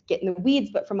 I could get in the weeds,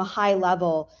 but from a high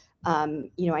level, I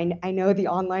know the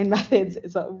online methods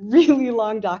is a really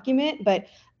long document, but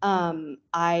and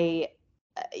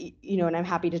I'm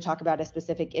happy to talk about a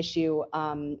specific issue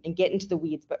and get into the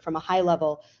weeds, but from a high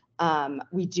level,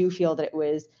 we do feel that it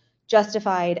was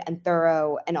justified and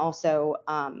thorough, and also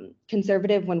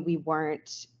conservative when we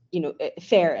weren't,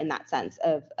 fair in that sense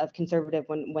of conservative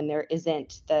when there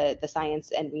isn't the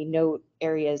science, and we note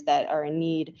areas that are in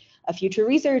need of future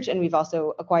research. And we've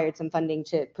also acquired some funding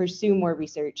to pursue more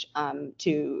research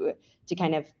to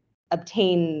kind of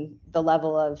obtain the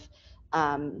level of,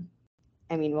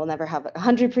 we'll never have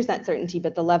 100% certainty,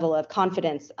 but the level of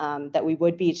confidence that we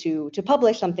would be to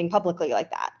publish something publicly like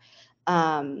that.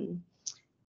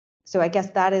 So I guess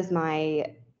that is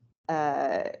my,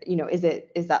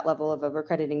 is that level of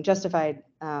overcrediting justified?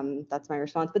 That's my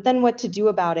response. But then what to do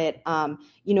about it?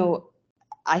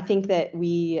 I think that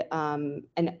we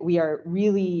are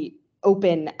really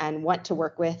open and want to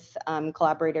work with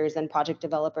collaborators and project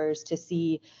developers to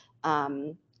see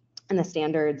and the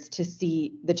standards, to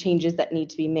see the changes that need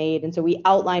to be made. And so we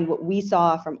outlined what we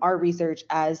saw from our research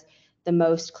as the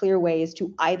most clear ways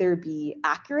to either be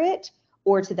accurate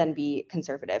or to then be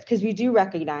conservative, because we do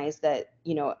recognize that,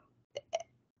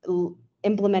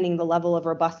 implementing the level of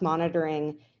robust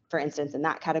monitoring, for instance, in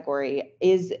that category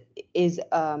is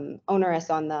onerous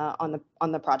on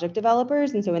the project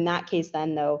developers. And so in that case,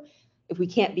 then though, if we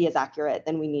can't be as accurate,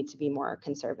 then we need to be more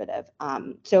conservative.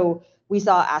 So we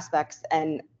saw aspects,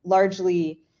 and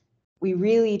largely we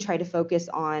really try to focus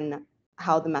on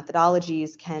how the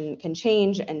methodologies can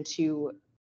change, and to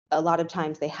a lot of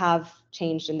times they have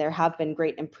changed and there have been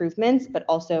great improvements, but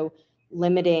also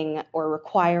limiting or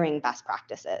requiring best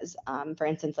practices. For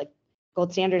instance, like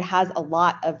Gold Standard has a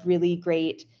lot of really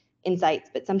great insights,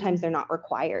 but sometimes they're not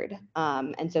required.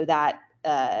 And so that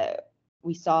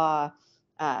we saw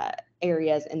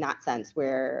areas in that sense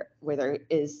where there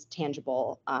is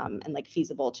tangible and like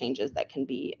feasible changes that can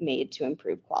be made to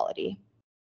improve quality.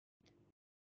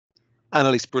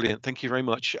 Annalise, brilliant. Thank you very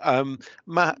much.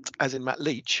 Matt, as in Matt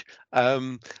Leach,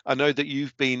 I know that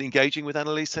you've been engaging with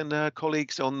Annalise and her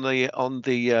colleagues on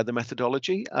the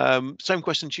methodology. Same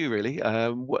question to you, really.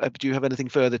 Do you have anything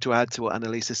further to add to what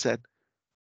Annalise has said?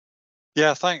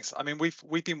 Yeah, thanks. I mean,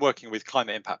 we've been working with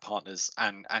climate impact partners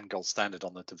and Gold Standard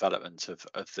on the development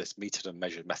of this metered and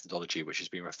measured methodology, which has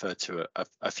been referred to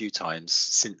a few times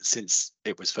since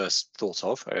it was first thought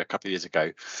of a couple of years ago,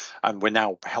 and we're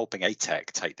now helping ATEC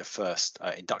take the first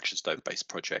induction stove based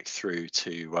project through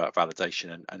to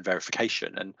validation and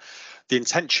verification. And the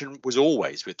intention was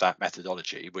always with that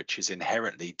methodology, which is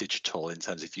inherently digital in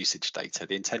terms of usage data.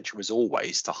 The intention was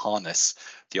always to harness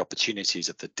the opportunities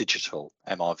of the digital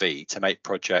MRV to make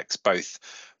projects both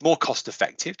more cost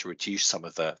effective, to reduce some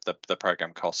of the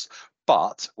program costs,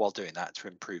 but while doing that to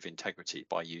improve integrity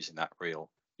by using that real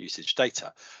usage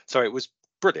data. So it was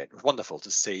brilliant. It was wonderful to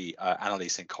see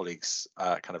Annalise and colleagues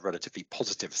kind of relatively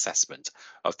positive assessment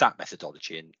of that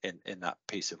methodology in that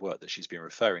piece of work that she's been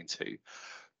referring to.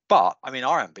 But I mean,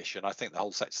 our ambition, I think the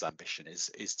whole sector's ambition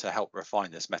is to help refine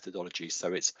this methodology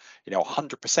so it's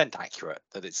 100% accurate,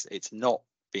 that it's not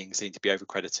being seen to be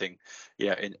overcrediting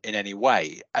in any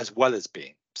way, as well as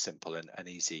being simple and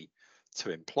easy to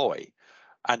employ.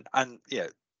 And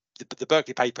the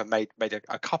Berkeley paper made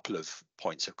a couple of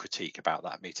points of critique about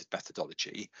that metered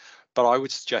methodology, but I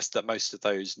would suggest that most of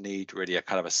those need really a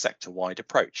kind of a sector-wide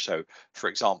approach. So, for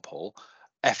example,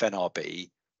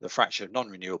 FNRB, the fraction of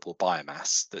non-renewable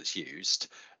biomass that's used,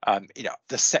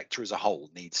 the sector as a whole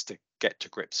needs to get to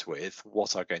grips with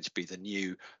what are going to be the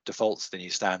new defaults, the new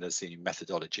standards, the new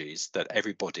methodologies that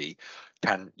everybody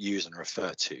can use and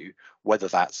refer to, whether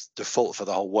that's default for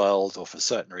the whole world or for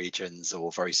certain regions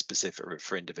or very specific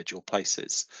for individual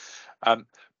places.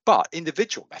 But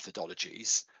individual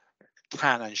methodologies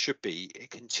can and should be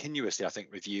continuously, I think,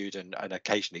 reviewed and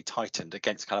occasionally tightened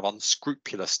against kind of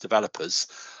unscrupulous developers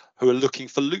who are looking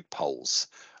for loopholes.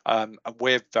 And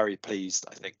we're very pleased,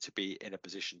 I think, to be in a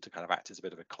position to kind of act as a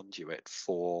bit of a conduit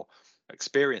for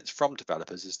experience from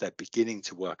developers as they're beginning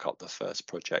to work up the first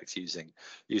projects using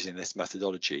this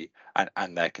methodology,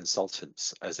 and their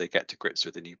consultants as they get to grips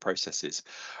with the new processes,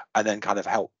 and then kind of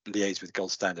help liaise with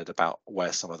Gold Standard about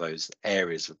where some of those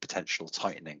areas of potential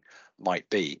tightening might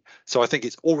be. So I think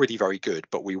it's already very good,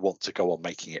 but we want to go on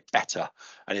making it better.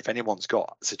 And if anyone's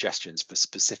got suggestions for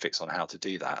specifics on how to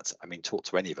do that, I mean, talk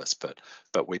to any of us, but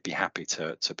we'd be happy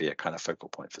to be a kind of focal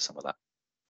point for some of that.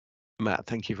 Matt,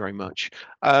 thank you very much.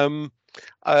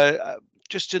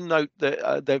 Just to note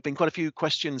that there have been quite a few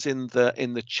questions in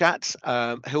the chat.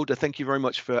 Hilda, thank you very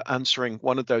much for answering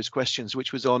one of those questions,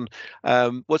 which was on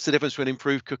what's the difference between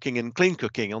improved cooking and clean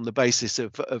cooking on the basis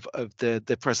of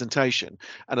the presentation.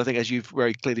 And I think, as you've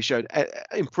very clearly showed,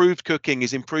 improved cooking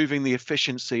is improving the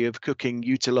efficiency of cooking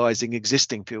utilizing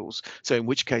existing fuels. So in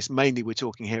which case, mainly we're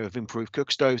talking here of improved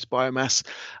cook stoves, biomass.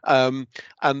 And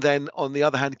then on the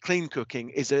other hand, clean cooking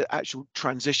is an actual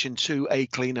transition to a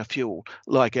cleaner fuel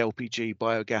like LPG,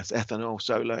 biogas, ethanol,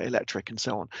 solar, electric, and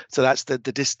so on. So that's the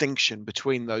distinction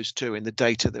between those two in the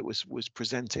data that was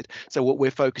presented. So what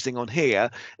we're focusing on here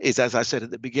is, as I said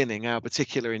at the beginning, our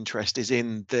particular interest is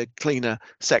in the cleaner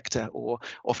sector, or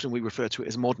often we refer to it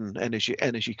as modern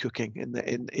energy cooking,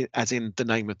 as in the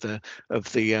name of the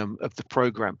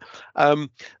program.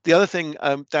 The other thing,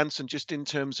 Danson, just in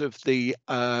terms of the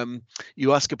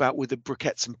you ask about whether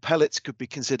briquettes and pellets could be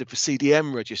considered for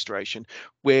CDM registration.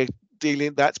 We're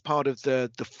dealing, that's part of the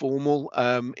formal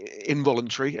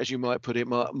involuntary, as you might put it,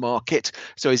 market.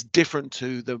 So it's different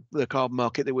to the carbon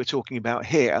market that we're talking about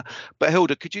here. But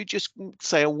Hilda, could you just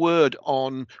say a word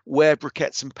on where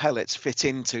briquettes and pellets fit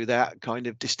into that kind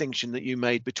of distinction that you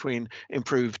made between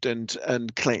improved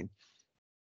and clean?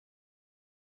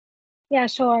 Yeah,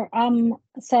 sure.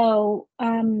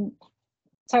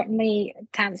 Certainly,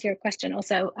 to answer your question,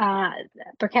 also,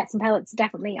 briquettes and pellets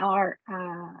definitely are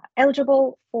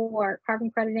eligible for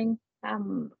carbon crediting,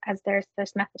 as there's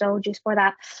methodologies for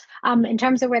that. In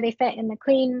terms of where they fit in the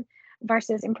clean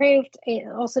versus improved, it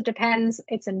also depends.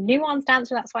 It's a nuanced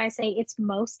answer. That's why I say it's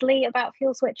mostly about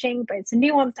fuel switching, but it's a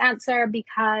nuanced answer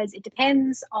because it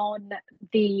depends on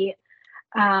the,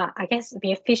 I guess,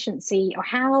 the efficiency or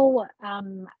how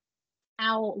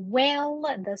well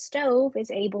the stove is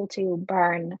able to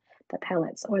burn the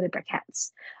pellets or the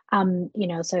briquettes.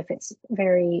 So if it's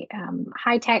very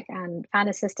high tech and fan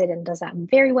assisted and does that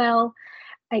very well,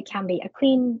 it can be it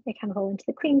can fall into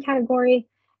the clean category.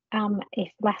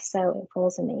 If less so, it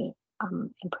falls in the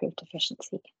improved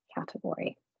efficiency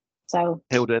category. So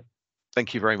Hilda,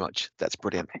 thank you very much. That's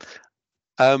brilliant. Okay.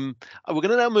 We're going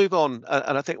to now move on,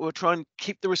 and I think we'll try and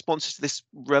keep the responses to this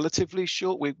relatively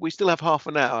short. We still have half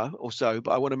an hour or so, but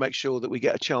I want to make sure that we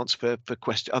get a chance for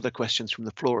other questions from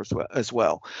the floor as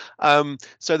well.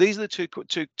 So these are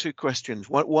the two questions.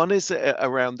 One is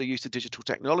around the use of digital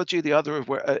technology. The other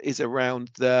is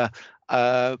around the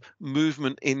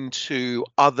movement into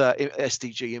other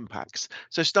SDG impacts.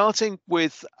 So starting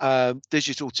with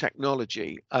digital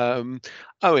technology,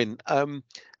 Owen,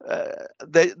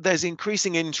 there's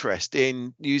increasing interest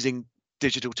in using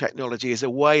digital technology as a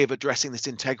way of addressing this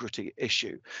integrity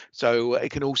issue. So it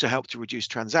can also help to reduce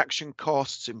transaction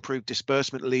costs, improve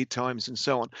disbursement lead times, and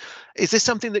so on. Is this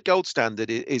something that Gold Standard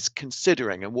is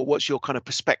considering, and what's your kind of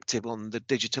perspective on the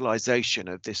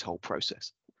digitalization of this whole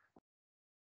process?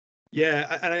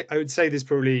 Yeah, and I would say there's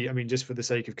probably, I mean, just for the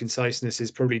sake of conciseness, there's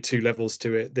probably two levels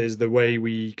to it. There's the way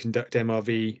we conduct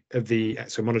MRV of the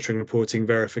actual monitoring, reporting,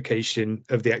 verification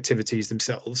of the activities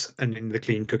themselves. And in the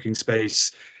clean cooking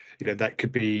space, that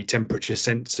could be temperature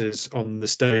sensors on the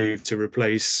stove to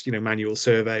replace, manual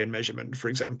survey and measurement, for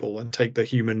example, and take the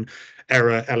human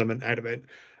error element out of it.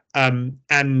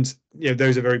 And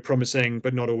those are very promising,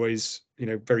 but not always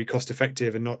very cost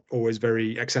effective and not always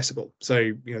very accessible.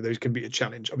 So those can be a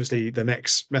challenge. Obviously, the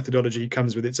MECS methodology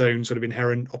comes with its own sort of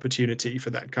inherent opportunity for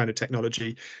that kind of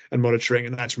technology and monitoring,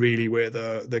 and that's really where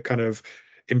the kind of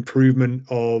improvement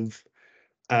of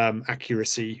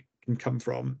accuracy can come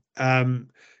from.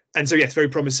 And so, yes, very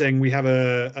promising. We have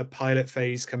a pilot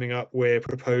phase coming up where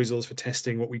proposals for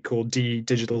testing what we call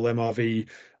digital MRV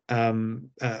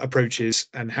approaches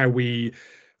and how we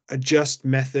adjust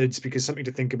methods, because something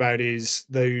to think about is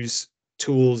those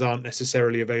tools aren't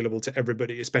necessarily available to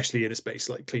everybody, especially in a space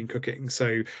like clean cooking.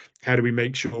 So how do we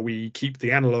make sure we keep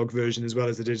the analog version as well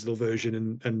as the digital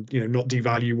version, and not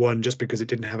devalue one just because it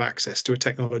didn't have access to a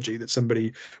technology that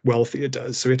somebody wealthier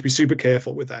does? So we have to be super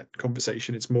careful with that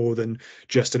conversation. It's more than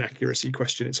just an accuracy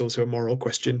question, it's also a moral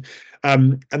question.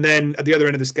 And then at the other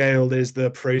end of the scale, there's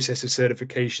the process of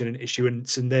certification and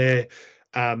issuance, and there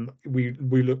we've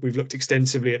looked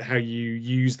extensively at how you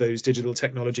use those digital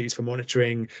technologies for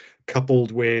monitoring,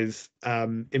 coupled with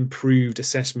improved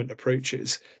assessment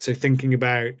approaches. So thinking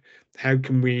about how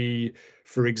can we,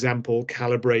 for example,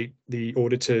 calibrate the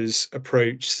auditor's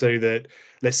approach so that,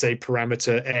 let's say,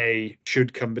 parameter A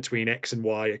should come between X and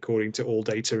Y according to all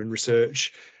data and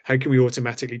research. How can we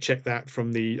automatically check that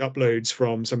from the uploads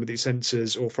from some of these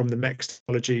sensors or from the MECS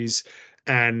technologies?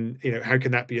 And how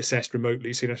can that be assessed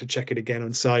remotely, so you don't have to check it again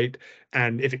on site?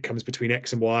 And if it comes between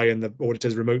X and Y and the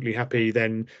auditor's remotely happy,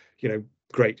 then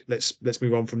great, let's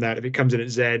move on from that. If it comes in at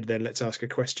Z, then let's ask a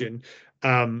question.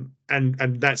 And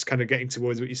that's kind of getting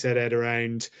towards what you said, Ed,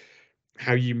 around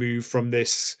how you move from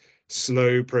this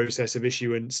slow process of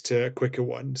issuance to a quicker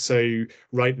one. So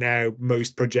right now,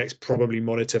 most projects probably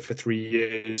monitor for 3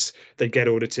 years. They get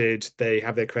audited, they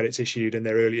have their credits issued, and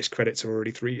their earliest credits are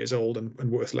already 3 years old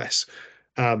and worth less.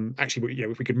 Actually,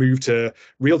 if we could move to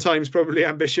real time is probably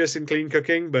ambitious in clean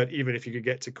cooking, but even if you could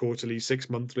get to quarterly, 6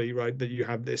 monthly, right, that you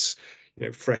have this,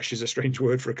 fresh is a strange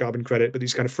word for a carbon credit, but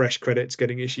these kind of fresh credits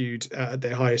getting issued at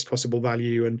their highest possible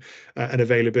value and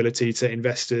availability to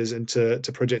investors and to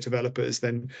project developers,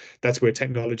 then that's where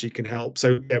technology can help.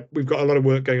 So yeah, we've got a lot of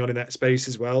work going on in that space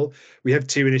as well. We have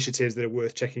 2 initiatives that are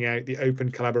worth checking out: the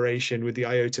open collaboration with the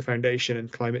IOTA Foundation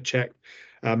and Climate Check,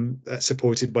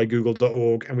 supported by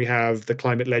google.org, and we have the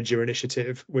Climate Ledger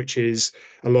initiative, which is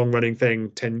a long-running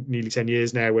thing, nearly 10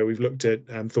 years now, where we've looked at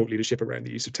thought leadership around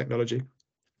the use of technology.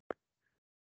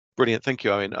 Brilliant, thank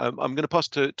you, Owen. I'm going to pass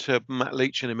to Matt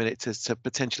Leach in a minute to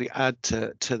potentially add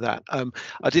to that.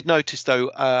 I did notice, though,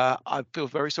 I feel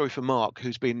very sorry for Mark,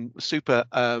 who's been super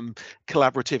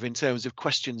collaborative in terms of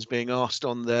questions being asked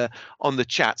on the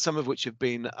chat, some of which have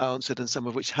been answered and some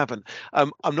of which haven't.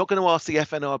 I'm not going to ask the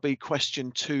FNRB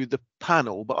question to the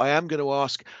panel, but I am going to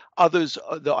ask others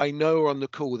that I know are on the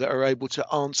call that are able to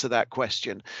answer that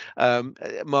question.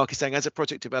 Mark is saying, as a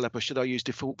project developer, should I use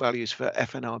default values for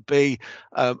FNRB?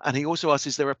 And he also asks,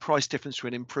 is there a price difference for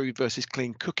an improved versus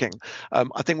clean cooking?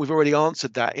 I think we've already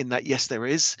answered that in that, yes, there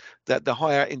is. That the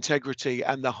higher integrity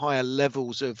and the higher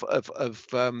levels of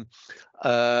the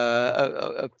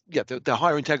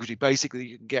higher integrity basically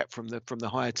you can get from the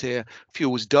higher tier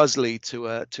fuels does lead to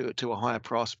a higher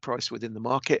price within the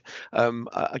market.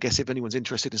 I guess if anyone's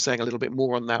interested in saying a little bit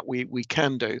more on that, we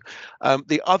can do.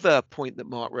 The other point that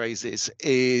Mark raises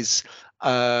is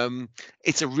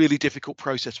it's a really difficult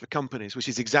process for companies, which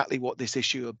is exactly what this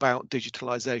issue about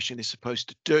digitalization is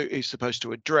supposed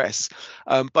to address.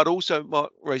 But also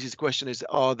Mark raises the question is,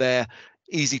 are there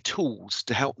easy tools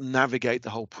to help navigate the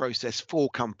whole process for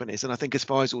companies. And I think, as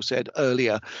Faisal said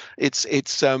earlier, it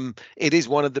is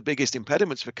one of the biggest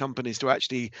impediments for companies to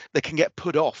actually, they can get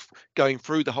put off going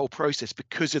through the whole process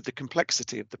because of the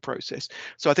complexity of the process.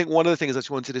 So I think one of the things I just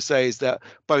wanted to say is that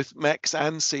both MECS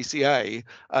and CCA,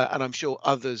 and I'm sure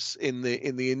others in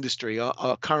the industry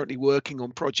are currently working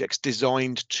on projects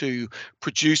designed to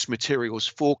produce materials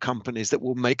for companies that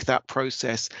will make that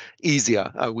process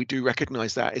easier. We do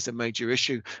recognise that is a major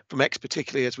issue for MECS,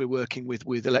 particularly as we're working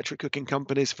with electric cooking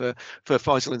companies, for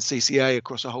Faisal and CCA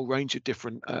across a whole range of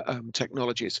different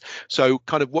technologies. So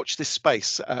kind of watch this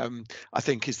space. I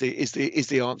think is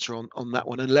the answer on that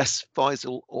one. Unless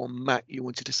Faisal or Matt, you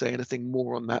wanted to say anything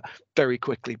more on that very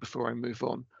quickly before I move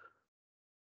on.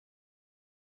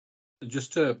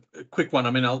 Just a quick one.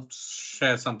 I mean, I'll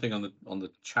share something on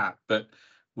the chat, but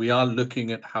we are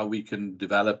looking at how we can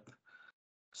develop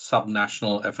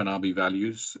subnational FNRB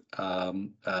values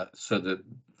so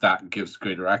that gives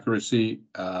greater accuracy.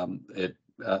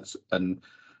 And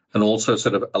also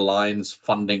sort of aligns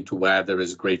funding to where there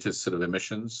is greatest sort of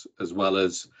emissions, as well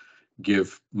as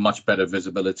give much better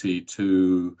visibility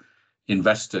to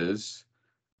investors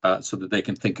so that they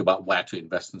can think about where to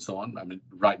invest and so on. I mean,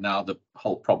 right now, the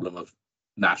whole problem of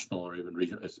national or even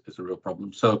regional is a real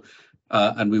problem. So,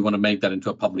 and we want to make that into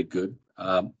a public good.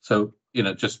 So, you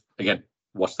know, just again,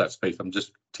 watch that space. I'm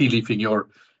just tea-leafing your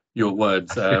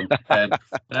words. But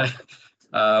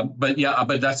yeah,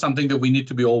 but that's something that we need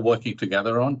to be all working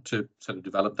together on to sort of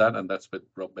develop that, and that's with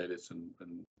Rob Bayliss and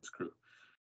his crew.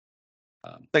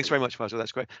 Thanks very much, Faisal.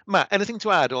 That's great. Matt, anything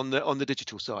to add on the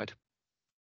digital side?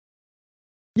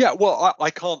 Yeah, well,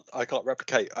 I can't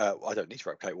replicate. I don't need to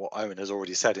replicate what Owen has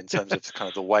already said in terms of kind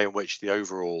of the way in which the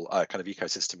overall kind of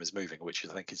ecosystem is moving, which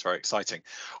I think is very exciting.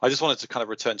 I just wanted to kind of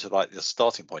return to like the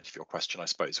starting point of your question, I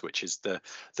suppose, which is the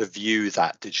view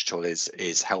that digital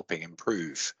is helping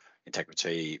improve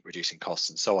integrity, reducing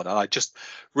costs, and so on. And I just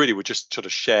really would just sort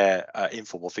of share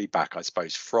informal feedback, I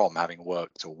suppose, from having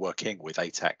worked or working with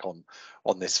ATEC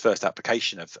on this first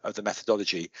application of the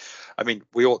methodology. I mean,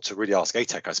 we ought to really ask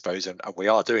ATEC, I suppose, and we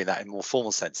are doing that in more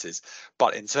formal senses.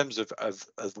 But in terms of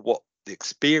what the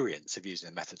experience of using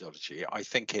the methodology, I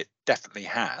think it definitely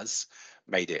has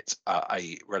made it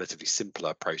a relatively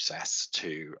simpler process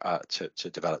to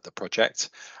develop the project.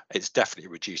 It's definitely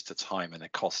reduced the time and the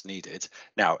cost needed.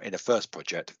 Now, in a first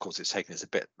project, of course, it's taken us a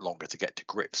bit longer to get to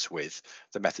grips with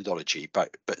the methodology, but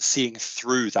seeing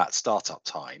through that startup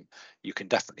time, you can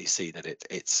definitely see that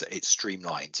it's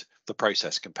streamlined the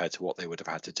process compared to what they would have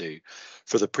had to do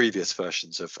for the previous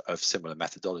versions of similar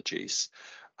methodologies.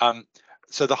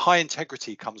 So the high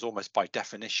integrity comes almost by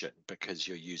definition because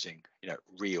you're using, you know,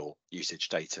 real usage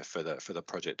data for the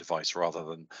project device rather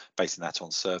than basing that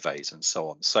on surveys and so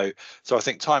on. So I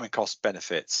think time and cost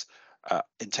benefits,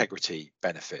 integrity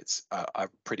benefits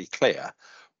are pretty clear.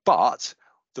 But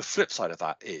the flip side of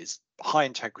that is high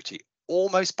integrity,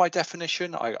 almost by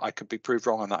definition, I could be proved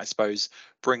wrong on that, I suppose,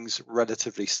 brings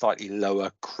relatively slightly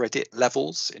lower credit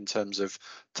levels in terms of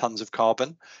tons of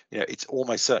carbon. You know, it's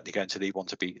almost certainly going to lead one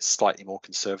to be slightly more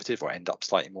conservative or end up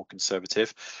slightly more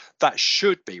conservative. That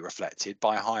should be reflected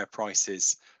by higher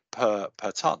prices per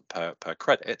ton, per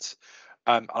credit.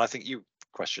 And I think you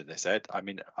questioned this, Ed. I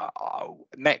mean,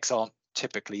 MECS aren't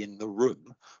typically in the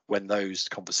room when those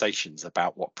conversations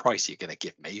about what price you're going to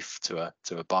give me to a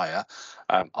buyer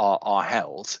are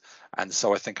held, and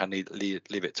so I think I need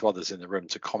leave it to others in the room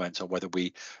to comment on whether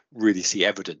we really see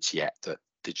evidence yet that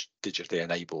digitally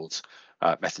enabled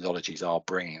methodologies are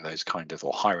bringing those kind of,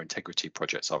 or higher integrity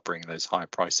projects are bringing those higher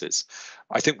prices.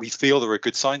 I think we feel there are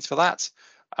good signs for that,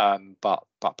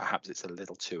 but perhaps it's a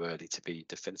little too early to be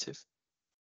definitive.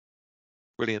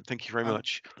 Brilliant, thank you very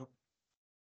much.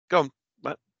 Go on,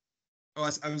 Matt. Oh, I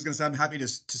was going to say, I'm happy to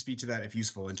speak to that if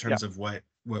useful in terms of what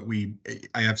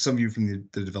I have some view from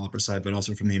the developer side, but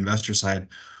also from the investor side,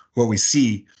 what we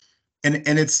see, and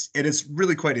it's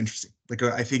really quite interesting. Like,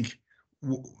 I think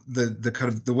the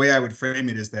kind of the way I would frame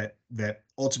it is that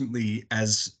ultimately,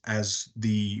 as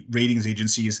the ratings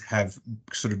agencies have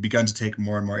sort of begun to take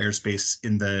more and more airspace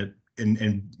and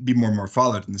be more and more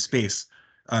followed in the space,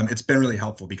 it's been really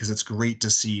helpful because it's great to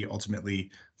see ultimately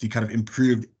the kind of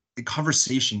improved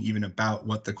conversation even about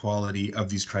what the quality of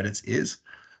these credits is.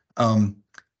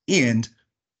 And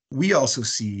we also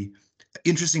see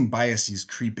interesting biases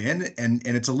creep in, and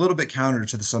it's a little bit counter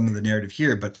to some of the narrative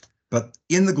here, but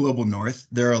in the global north,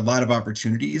 there are a lot of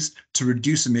opportunities to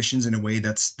reduce emissions in a way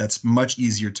that's much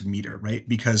easier to meter, right?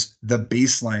 Because the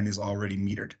baseline is already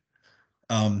metered.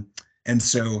 And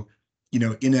so, you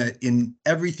know, in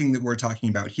everything that we're talking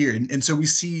about here, and so we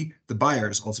see the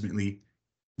buyers ultimately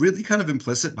really kind of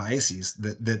implicit biases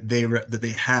that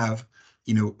they have,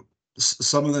 you know,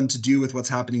 some of them to do with what's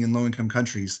happening in low-income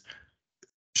countries,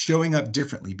 showing up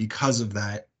differently because of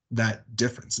that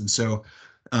difference. And so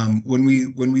when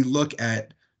we look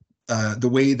at the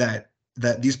way that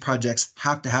these projects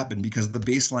have to happen, because the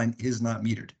baseline is not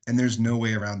metered and there's no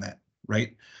way around that,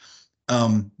 right?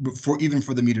 Even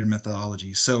for the metered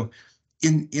methodology. So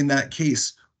in that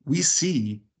case, we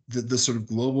see the sort of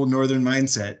global northern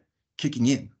mindset kicking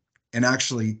in and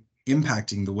actually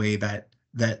impacting the way that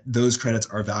those credits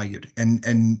are valued.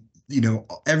 And you know,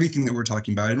 everything that we're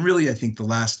talking about, and really I think the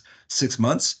last 6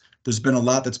 months, there's been a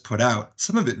lot that's put out,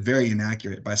 some of it very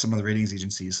inaccurate by some of the ratings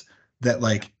agencies, that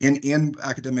like in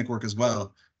academic work as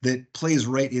well, that plays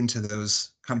right into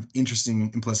those kind of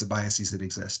interesting implicit biases that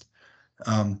exist.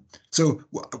 So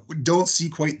don't see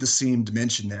quite the same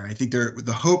dimension there. I think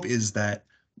the hope is that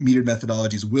metered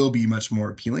methodologies will be much more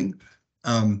appealing,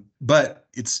 but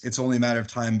it's only a matter of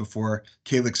time before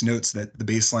Calyx notes that the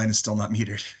baseline is still not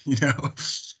metered, you know.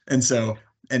 And so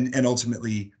and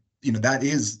ultimately, you know,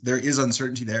 there is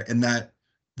uncertainty there, and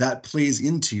that plays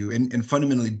into and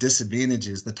fundamentally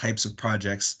disadvantages the types of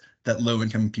projects that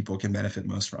low-income people can benefit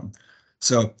most from.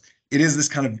 So it is this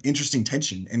kind of interesting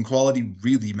tension, and quality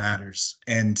really matters.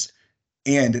 And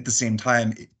at the same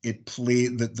time,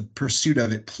 the pursuit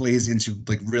of it plays into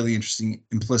like really interesting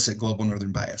implicit global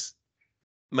northern bias.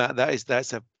 Matt,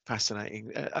 that's a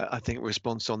fascinating, I think,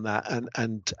 response on that,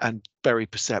 and very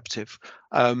perceptive.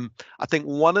 I think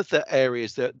one of the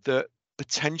areas that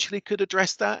potentially could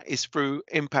address that is through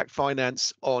impact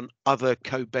finance on other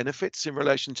co-benefits in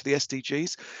relation to the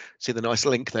SDGs. See the nice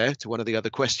link there to one of the other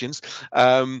questions,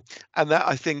 and that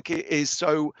I think is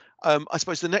so. I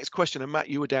suppose the next question, and Matt,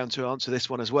 you were down to answer this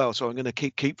one as well, so I'm going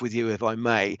to keep with you if I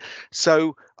may.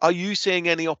 So, are you seeing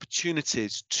any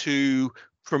opportunities to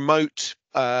promote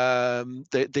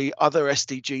the other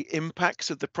SDG impacts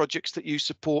of the projects that you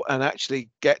support and actually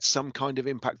get some kind of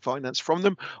impact finance from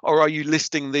them? Or are you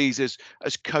listing these as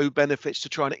co-benefits to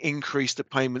try and increase the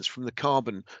payments from the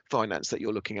carbon finance that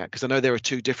you're looking at? Because I know there are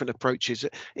two different approaches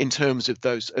in terms of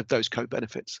those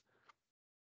co-benefits.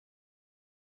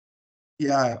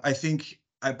 Yeah, I think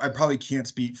I probably can't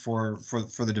speak for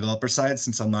the developer side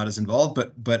since I'm not as involved,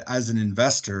 but as an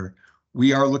investor,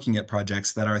 we are looking at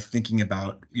projects that are thinking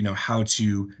about, you know, how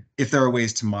to, if there are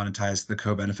ways to monetize the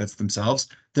co-benefits themselves.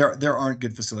 There aren't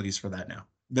good facilities for that now.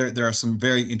 There are some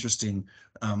very interesting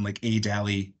like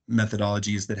ADALI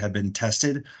methodologies that have been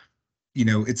tested. You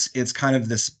know, it's kind of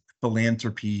this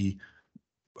philanthropy,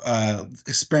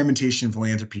 experimentation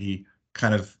philanthropy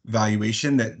kind of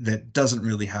valuation that doesn't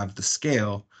really have the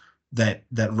scale that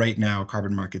right now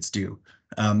carbon markets do.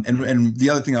 And the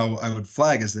other thing I would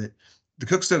flag is that the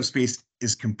cook stove space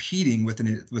is competing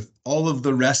with all of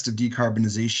the rest of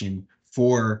decarbonization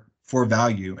for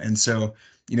value. And so,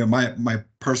 you know, my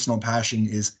personal passion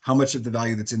is how much of the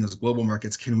value that's in those global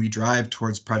markets can we drive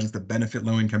towards projects that benefit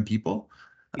low-income people.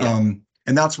 Yeah.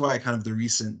 And that's why kind of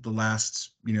the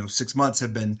last, you know, 6 months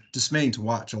have been dismaying to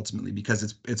watch ultimately,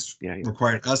 because it's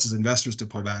required us as investors to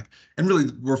pull back, and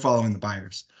really we're following the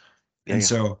buyers. And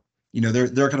so, you know,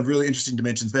 there are kind of really interesting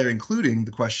dimensions there, including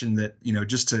the question that, you know,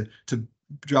 just to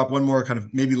drop one more kind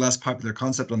of maybe less popular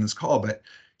concept on this call, but,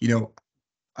 you know,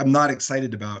 I'm not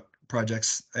excited about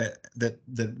projects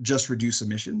that just reduce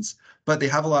emissions, but they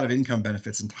have a lot of income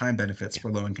benefits and time benefits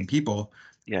for low-income people.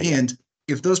 And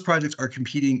if those projects are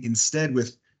competing instead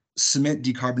with cement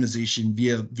decarbonization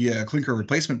via a clinker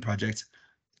replacement project,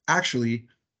 actually,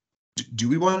 do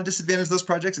we want to disadvantage those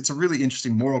projects? It's a really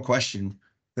interesting moral question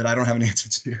that I don't have an answer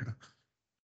to.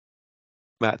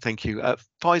 Matt, thank you.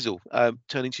 Faisal,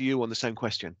 turning to you on the same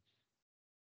question.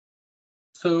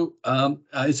 So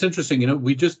it's interesting, you know,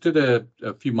 we just did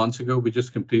a few months ago, we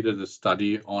just completed a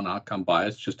study on outcome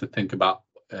bias just to think about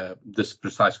this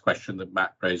precise question that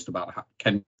Matt raised about how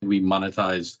can we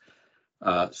monetize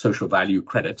social value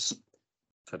credits,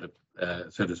 sort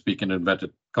of, so to speak, in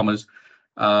inverted commas.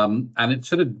 And it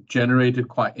sort of generated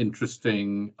quite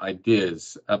interesting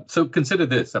ideas. So consider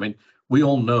this. I mean, we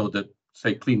all know that,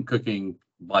 say, clean cooking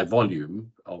by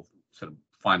volume of sort of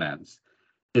finance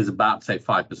is about, say,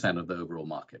 5% of the overall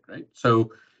market, right?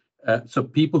 So, so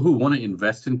people who want to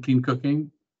invest in clean cooking,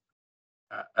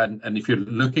 and if you're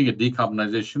looking at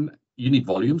decarbonization, you need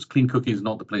volumes. Clean cooking is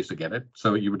not the place to get it,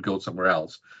 so you would go somewhere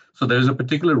else. So there's a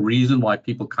particular reason why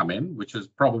people come in, which is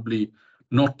probably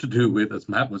not to do with, as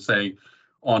Matt was saying,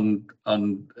 on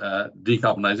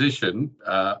decarbonization,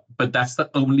 but that's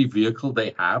the only vehicle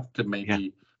they have to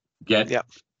maybe get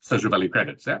social value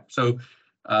credits. Yeah. So,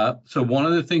 so one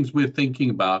of the things we're thinking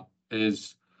about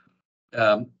is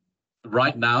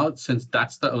right now, since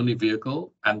that's the only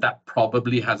vehicle, and that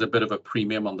probably has a bit of a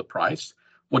premium on the price,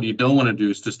 what you don't want to do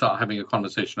is to start having a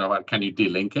conversation about, can you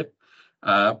delink it?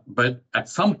 But at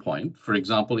some point, for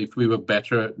example, if we were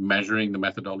better at measuring the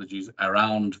methodologies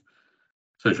around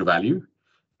social value,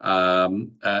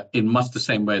 in much the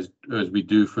same way as we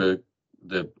do for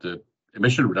the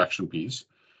emission reduction piece,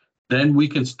 then we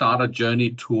can start a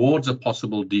journey towards a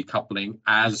possible decoupling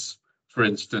as, for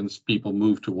instance, people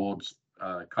move towards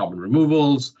carbon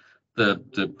removals,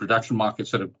 the production market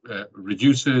sort of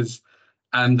reduces,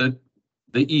 and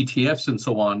the ETFs and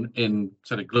so on in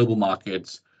sort of global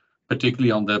markets,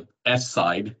 particularly on the S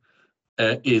side,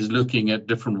 is looking at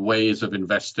different ways of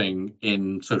investing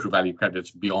in social value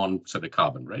credits beyond sort of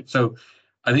carbon, right? So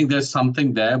I think there's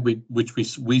something there which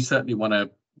we certainly want to.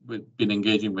 We've been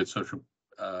engaging with social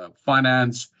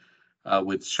finance,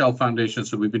 with Shell Foundation,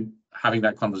 so we've been having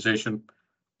that conversation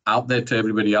out there to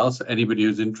everybody else. Anybody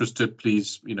who's interested,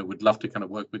 please, we'd love to kind of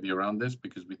work with you around this,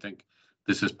 because we think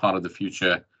this is part of the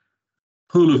future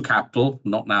pool of capital,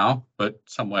 not now, but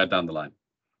somewhere down the line.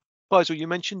 Faisal, you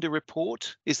mentioned a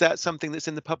report. Is that something that's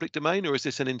in the public domain, or is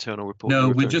this an internal report? No,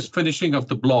 we're just finishing off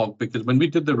the blog, because when we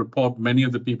did the report, many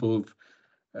of the people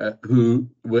who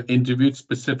were interviewed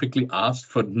specifically asked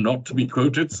for not to be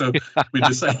quoted. So we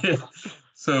decided.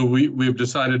 So we've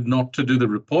decided not to do the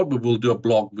report, but we'll do a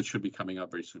blog, which should be coming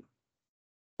up very soon.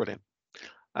 Brilliant.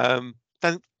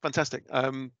 Fantastic.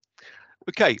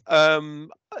 Okay,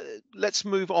 let's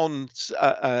move on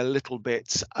a little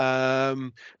bit.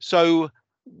 So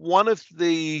one of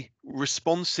the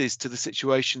responses to the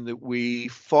situation that we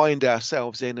find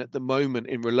ourselves in at the moment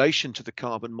in relation to the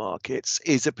carbon markets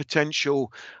is a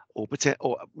potential or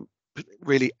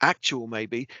really actual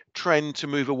maybe trend to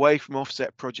move away from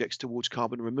offset projects towards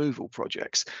carbon removal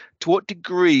projects. To what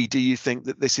degree do you think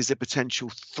that this is a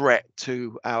potential threat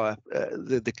to our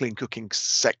the clean cooking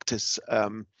sector's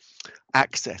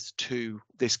access to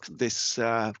this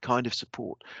kind of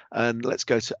support? And let's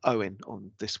go to Owen on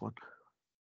this one.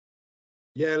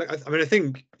 Yeah, I mean, I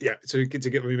think, so to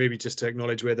get maybe just to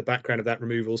acknowledge where the background of that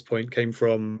removals point came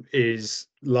from is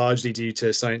largely due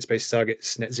to science-based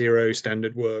targets, net zero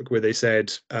standard work, where they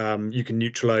said you can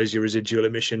neutralize your residual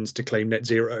emissions to claim net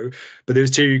zero. But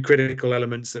there's two critical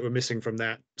elements that were missing from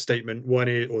that statement. One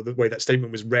is, or the way that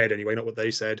statement was read anyway, not what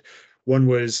they said. One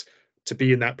was, to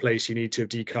be in that place, you need to have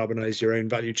decarbonized your own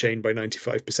value chain by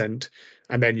 95%,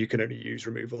 and then you can only use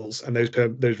removals. And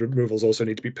those removals also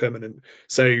need to be permanent.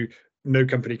 So no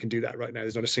company can do that right now.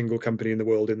 There's not a single company in the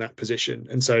world in that position.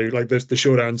 And so, like, the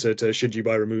short answer to should you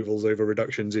buy removals over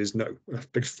reductions is no.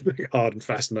 Big, hard and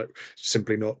fast no.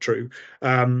 Simply not true.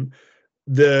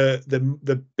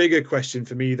 The bigger question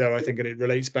for me, though, I think, and it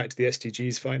relates back to the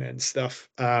SDGs finance stuff,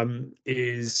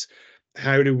 is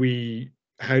how do we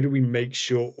make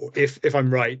sure, if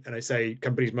I'm right and I say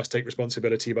companies must take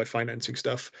responsibility by financing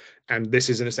stuff, and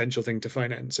this is an essential thing to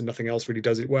finance and nothing else really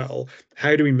does it well,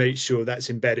 how do we make sure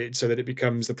that's embedded so that it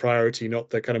becomes the priority,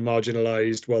 not the kind of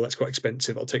marginalized, well, that's quite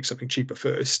expensive, I'll take something cheaper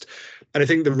first? And I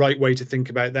think the right way to think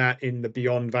about that in the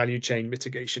beyond value chain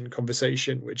mitigation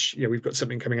conversation, which, we've got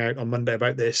something coming out on Monday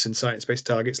about this, and science-based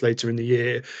targets later in the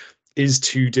year, is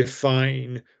to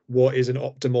define what is an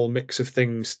optimal mix of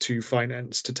things to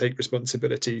finance to take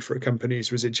responsibility for a company's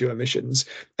residual emissions.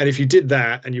 And if you did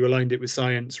that and you aligned it with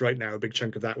science right now, a big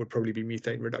chunk of that would probably be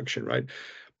methane reduction, right?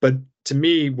 But to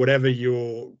me, whatever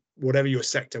your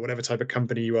sector, whatever type of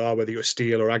company you are, whether you're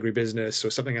steel or agribusiness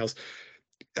or something else,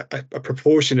 a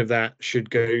proportion of that should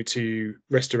go to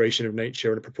restoration of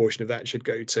nature, and a proportion of that should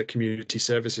go to community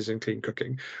services and clean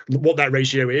cooking. What that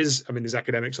ratio is, I mean, there's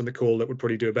academics on the call that would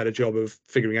probably do a better job of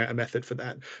figuring out a method for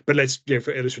that. But let's,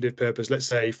 for illustrative purpose, let's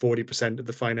say 40% of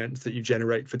the finance that you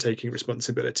generate for taking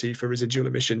responsibility for residual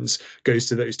emissions goes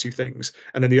to those two things.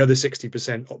 And then the other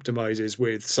 60% optimizes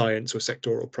with science or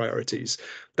sectoral priorities.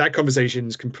 That conversation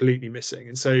is completely missing.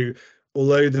 And so,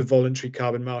 although the voluntary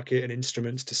carbon market and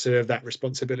instruments to serve that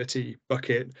responsibility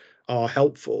bucket are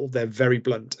helpful, they're very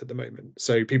blunt at the moment.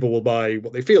 So people will buy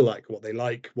what they feel like, what they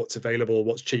like, what's available,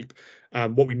 what's cheap.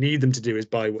 What we need them to do is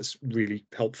buy what's really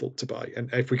helpful to buy.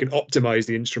 And if we can optimize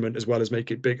the instrument as well as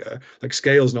make it bigger, like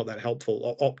scale's not that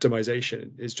helpful.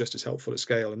 Optimization is just as helpful as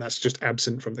scale, and that's just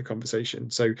absent from the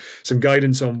conversation. So some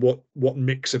guidance on what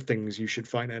mix of things you should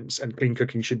finance, and clean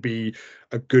cooking should be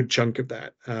a good chunk of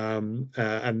that.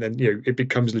 And then it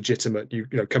becomes legitimate.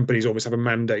 Companies almost have a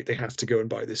mandate; they have to go and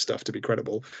buy this stuff to be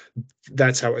credible.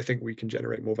 That's how I think we can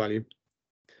generate more value.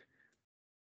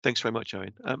 Thanks very much,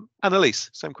 Owen. Annalise,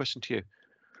 same question to you.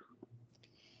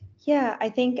 Yeah, I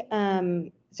think,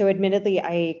 so admittedly,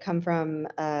 I come from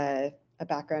a a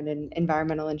background in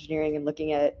environmental engineering and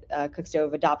looking at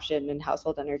cookstove adoption and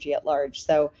household energy at large.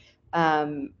 So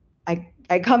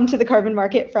I come to the carbon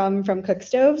market from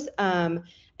cookstoves.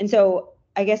 And so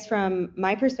I guess from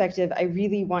my perspective, I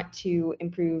really want to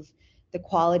improve the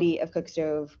quality of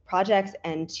cookstove projects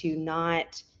and to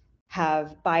not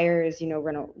have buyers,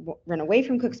 run away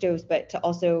from cookstoves, but to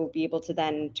also be able to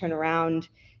then turn around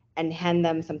and hand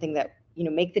them something that,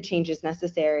 make the changes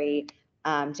necessary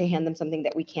to hand them something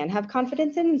that we can have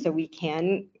confidence in, so we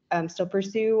can still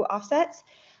pursue offsets.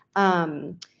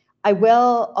 I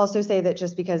will also say that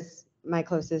just because my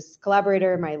closest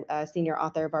collaborator, my senior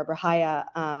author, Barbara Haya,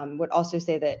 would also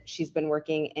say that she's been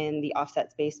working in the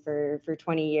offset space for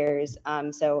 20 years.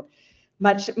 So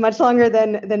much longer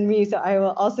than me. So I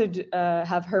will also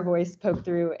have her voice poke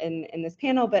through in this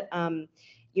panel. But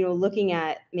looking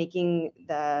at making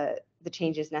the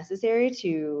changes necessary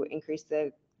to increase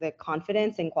the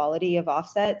confidence and quality of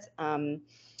offsets.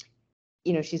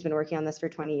 She's been working on this for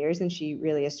 20 years, and she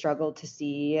really has struggled to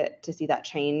see that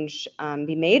change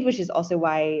be made, which is also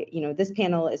why this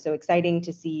panel is so exciting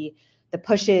to see the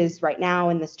pushes right now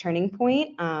in this turning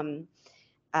point. And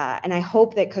I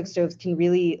hope that cookstoves can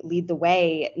really lead the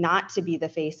way, not to be the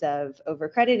face of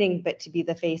overcrediting, but to be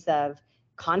the face of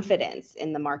confidence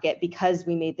in the market because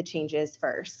we made the changes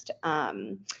first.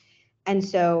 And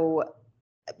so,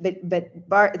 but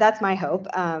that's my hope.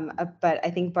 But I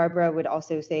think Barbara would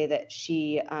also say that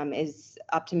she is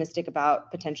optimistic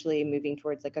about potentially moving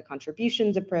towards like a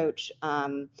contributions approach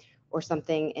or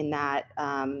something in that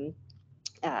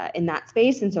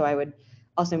space. And so I would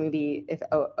also maybe if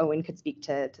Owen could speak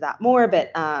to that more,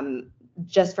 but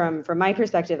just from my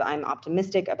perspective, I'm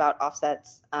optimistic about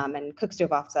offsets and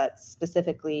cookstove offsets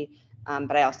specifically.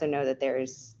 But I also know that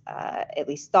there's at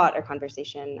least thought or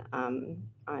conversation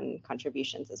on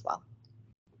contributions as well.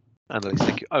 Annalise,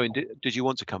 thank you. Owen, did you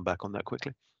want to come back on that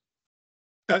quickly?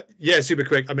 Yeah, super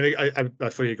quick. I mean, I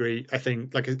fully agree. I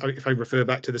think, like, if I refer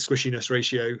back to the squishiness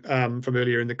ratio from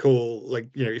earlier in the call, like,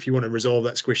 if you want to resolve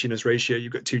that squishiness ratio,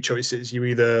 you've got two choices. You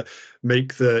either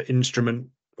make the instrument,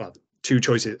 well, two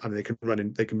choices. I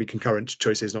mean, they can be concurrent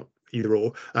choices, not either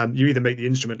or. You either make the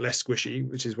instrument less squishy,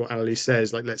 which is what Annalise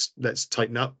says, like let's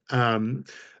tighten up.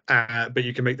 But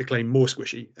you can make the claim more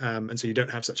squishy, and so you don't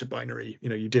have such a binary.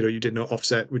 You did or you did not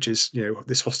offset, which is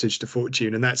this hostage to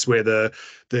fortune, and that's where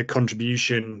the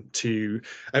contribution to,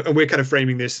 and we're kind of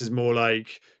framing this as more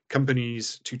like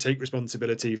companies to take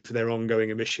responsibility for their ongoing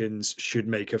emissions should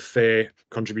make a fair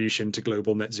contribution to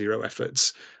global net zero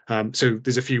efforts. So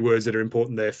there's a few words that are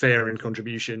important there. Fair and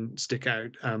contribution stick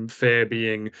out. Fair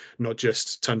being not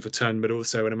just ton for ton, but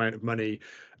also an amount of money.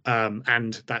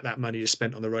 And that money is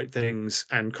spent on the right things,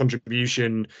 and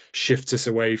contribution shifts us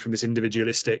away from this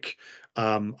individualistic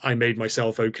I made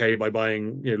myself okay by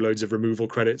buying loads of removal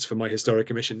credits for my historic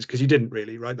emissions, because you didn't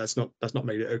really, right? That's not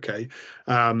made it okay.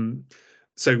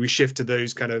 So we shift to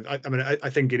those kind of, I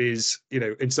think it is,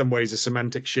 in some ways a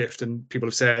semantic shift, and people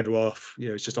have said, well,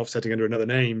 it's just offsetting under another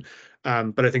name.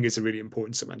 But I think it's a really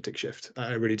important semantic shift.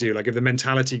 I really do. Like, if the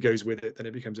mentality goes with it, then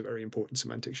it becomes a very important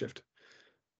semantic shift.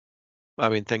 I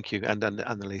mean, thank you, and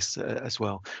Annalise as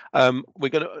well. We're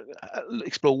going to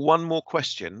explore one more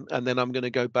question, and then I'm going to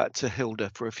go back to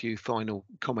Hilda for a few final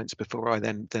comments before I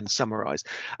then summarise.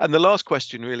 And the last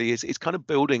question really is kind of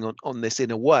building on this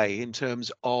in a way, in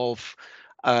terms of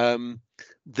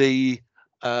the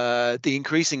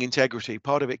increasing integrity.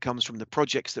 Part of it comes from the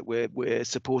projects that we're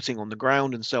supporting on the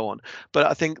ground and so on. But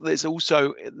I think there's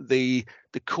also the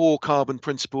core carbon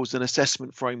principles and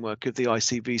assessment framework of the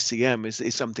ICVCM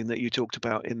is something that you talked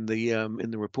about in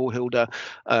the report, Hilda,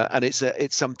 and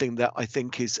it's something that I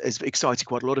think is exciting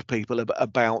quite a lot of people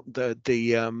about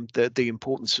the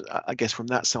importance, I guess, from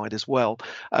that side as well.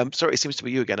 Sorry, it seems to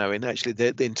be you again, Owen. Actually,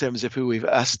 in terms of who we've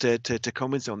asked to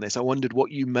comment on this, I wondered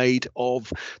what you made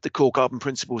of the core carbon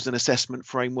principles and assessment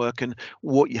framework, and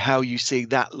how you see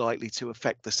that likely to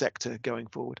affect the sector going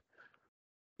forward.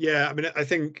 Yeah, I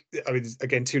think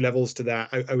again, two levels to that.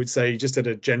 I would say, just at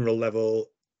a general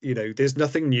level, there's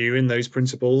nothing new in those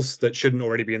principles that shouldn't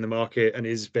already be in the market and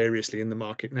is variously in the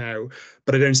market now.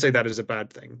 But I don't say that as a bad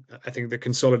thing. I think the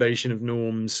consolidation of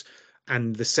norms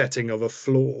and the setting of a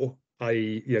floor,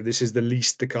 i.e., this is the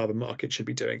least the carbon market should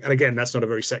be doing. And again, that's not a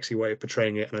very sexy way of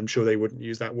portraying it, and I'm sure they wouldn't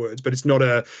use that words. But this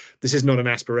is not an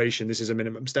aspiration. This is a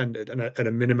minimum standard, and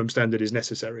a minimum standard is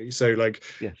necessary. So, like,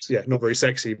 yes, yeah, not very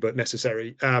sexy, but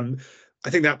necessary. I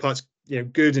think that part's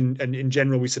good, and in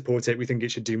general we support it. We think it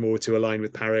should do more to align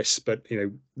with Paris, but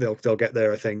they'll get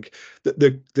there. I think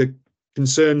the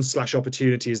concern /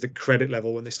 opportunity is the credit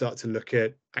level when they start to look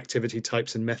at activity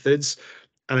types and methods.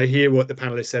 And I hear what the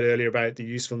panelists said earlier about the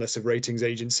usefulness of ratings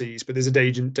agencies, but there's a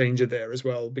danger there as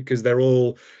well, because they're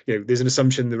all, there's an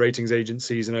assumption the ratings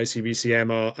agencies and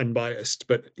ICVCM are unbiased.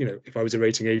 But, if I was a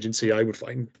rating agency, I would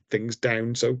find things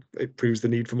down. So it proves the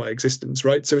need for my existence,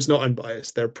 right? So it's not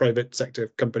unbiased. They're a private sector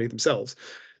company themselves.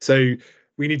 So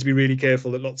we need to be really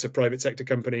careful that lots of private sector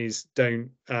companies don't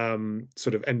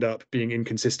sort of end up being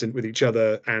inconsistent with each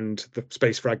other, and the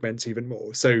space fragments even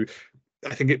more. So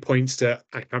I think it points to,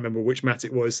 I can't remember which Matt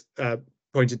it was,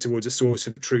 pointed towards a source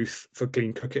of truth for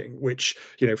clean cooking, which,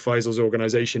 Faisal's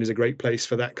organization is a great place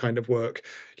for that kind of work.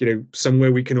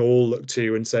 Somewhere we can all look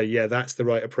to and say, yeah, that's the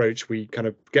right approach. We kind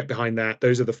of get behind that.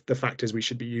 Those are the factors we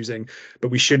should be using, but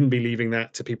we shouldn't be leaving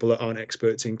that to people that aren't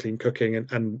experts in clean cooking.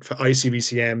 And for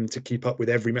ICVCM to keep up with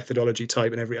every methodology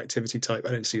type and every activity type,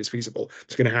 I don't see as feasible.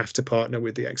 It's going to have to partner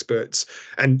with the experts.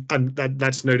 And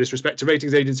that's no disrespect to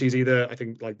ratings agencies either. I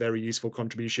think very useful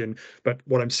contribution. But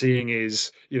what I'm seeing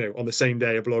is, on the same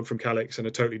day, a blog from Calix and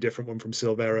a totally different one from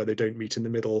Silvera, they don't meet in the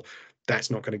middle.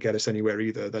 That's not going to get us anywhere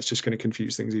either. That's just going to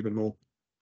confuse things even more.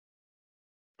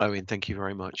 Owen, thank you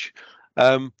very much.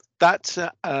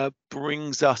 That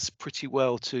brings us pretty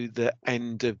well to the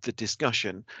end of the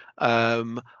discussion.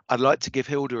 I'd like to give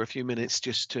Hilda a few minutes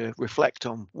just to reflect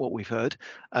on what we've heard,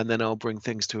 and then I'll bring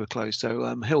things to a close.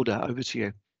 So Hilda, over to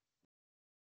you.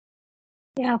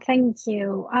 Yeah, thank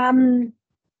you. And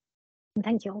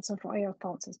thank you also for all your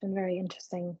thoughts. It's been a very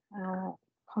interesting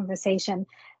conversation.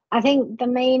 I think the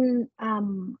main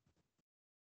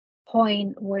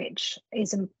point which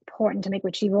is important to make,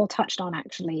 which you've all touched on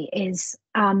actually, is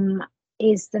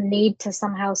the need to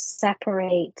somehow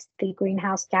separate the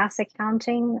greenhouse gas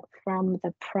accounting from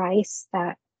the price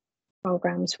that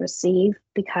programs receive,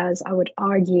 because I would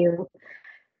argue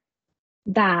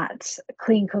that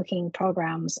clean cooking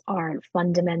programs are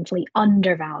fundamentally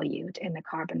undervalued in the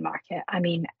carbon market. I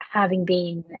mean, having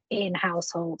been in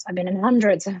households, I've been in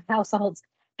hundreds of households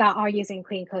that are using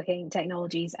clean cooking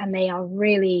technologies, and they are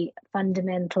really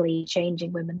fundamentally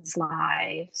changing women's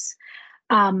lives.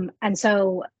 And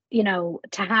so,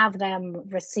 to have them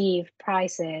receive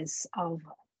prices of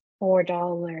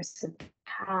 $4 a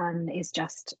ton is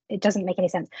just, it doesn't make any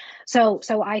sense. So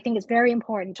I think it's very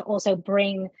important to also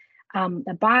bring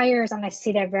the buyers, and I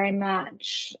see they're very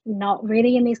much not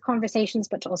really in these conversations,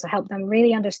 but to also help them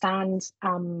really understand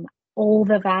all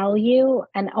the value.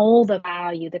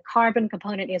 The carbon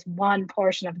component is one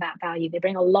portion of that value. They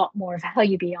bring a lot more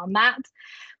value beyond that.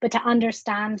 But to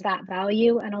understand that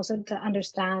value, and also to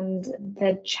understand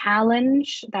the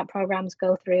challenge that programs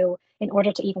go through in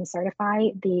order to even certify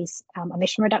these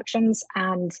emission reductions,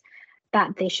 and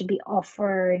that they should be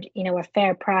offered, a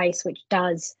fair price, which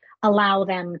does allow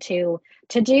them to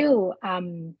do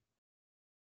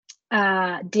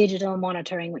digital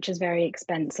monitoring, which is very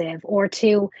expensive, or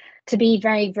to be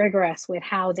very rigorous with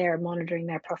how they're monitoring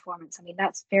their performance. I mean,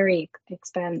 that's very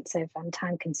expensive and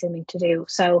time consuming to do.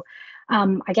 So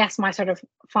I guess my sort of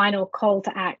final call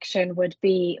to action would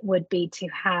be to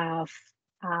have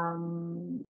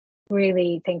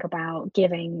really think about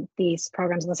giving these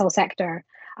programs in this whole sector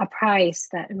a price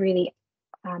that really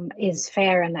is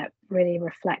fair and that really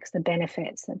reflects the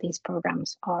benefits that these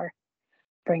programs are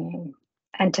bringing,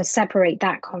 and to separate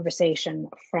that conversation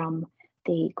from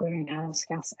the greenhouse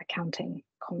gas accounting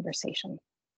conversation.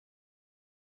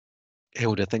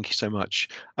 Hilda, thank you so much.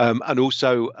 And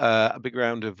also a big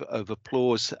round of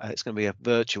applause. It's going to be a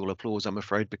virtual applause, I'm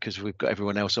afraid, because we've got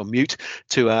everyone else on mute,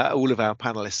 to all of our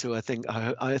panelists, who I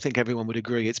think everyone would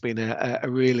agree it's been a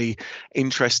really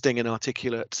interesting and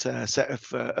articulate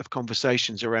set of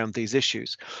conversations around these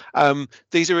issues.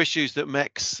 These are issues that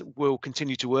MECS will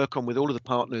continue to work on with all of the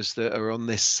partners that are on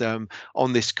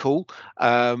this call.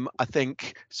 I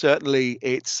think certainly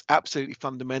it's absolutely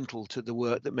fundamental to the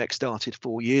work that MECS started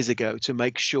 4 years ago, to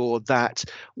make sure that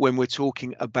when we're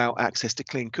talking about access to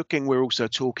clean cooking, we're also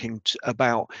talking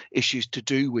about issues to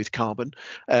do with carbon.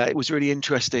 It was really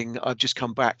interesting. I've just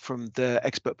come back from the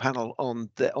expert panel on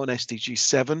SDG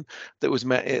 7 that was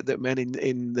met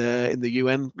in the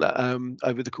UN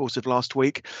over the course of last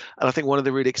week, and I think one of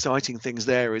the really exciting things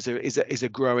there is a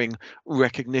growing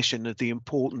recognition of the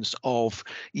importance of,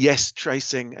 yes,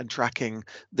 tracing and tracking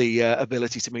the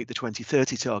ability to meet the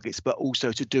 2030 targets, but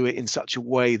also to do it in such a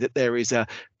way that there is a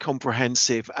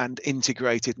comprehensive and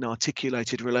integrated and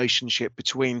articulated relationship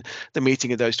between the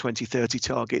meeting of those 2030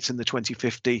 targets and the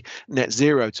 2050 net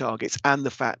zero targets, and the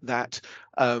fact that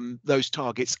those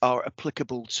targets are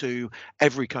applicable to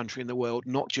every country in the world,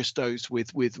 not just those with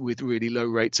really low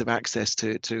rates of access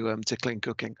to clean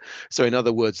cooking. So in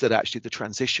other words, that actually the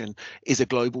transition is a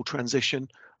global transition.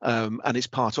 and it's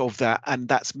part of that. And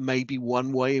that's maybe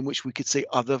one way in which we could see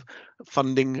other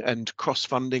funding and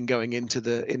cross-funding going into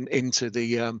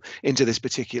this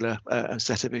particular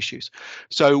set of issues.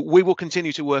 So we will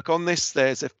continue to work on this.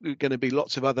 There's going to be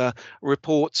lots of other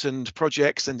reports and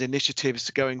projects and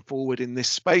initiatives going forward in this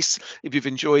space. If you've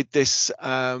enjoyed this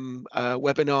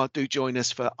webinar, do join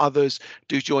us for others.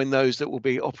 Do join those that will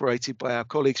be operated by our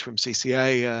colleagues from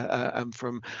CCA and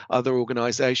from other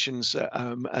organisations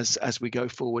as we go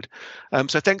forward.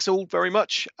 So thanks all very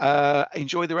much.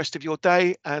 Enjoy the rest of your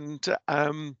day, and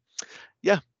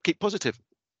yeah, keep positive.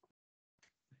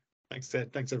 Thanks,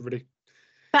 Ted. Thanks, everybody.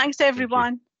 Thanks,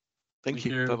 everyone. Thank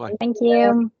you. Bye-bye. Thank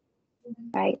you.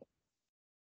 Bye.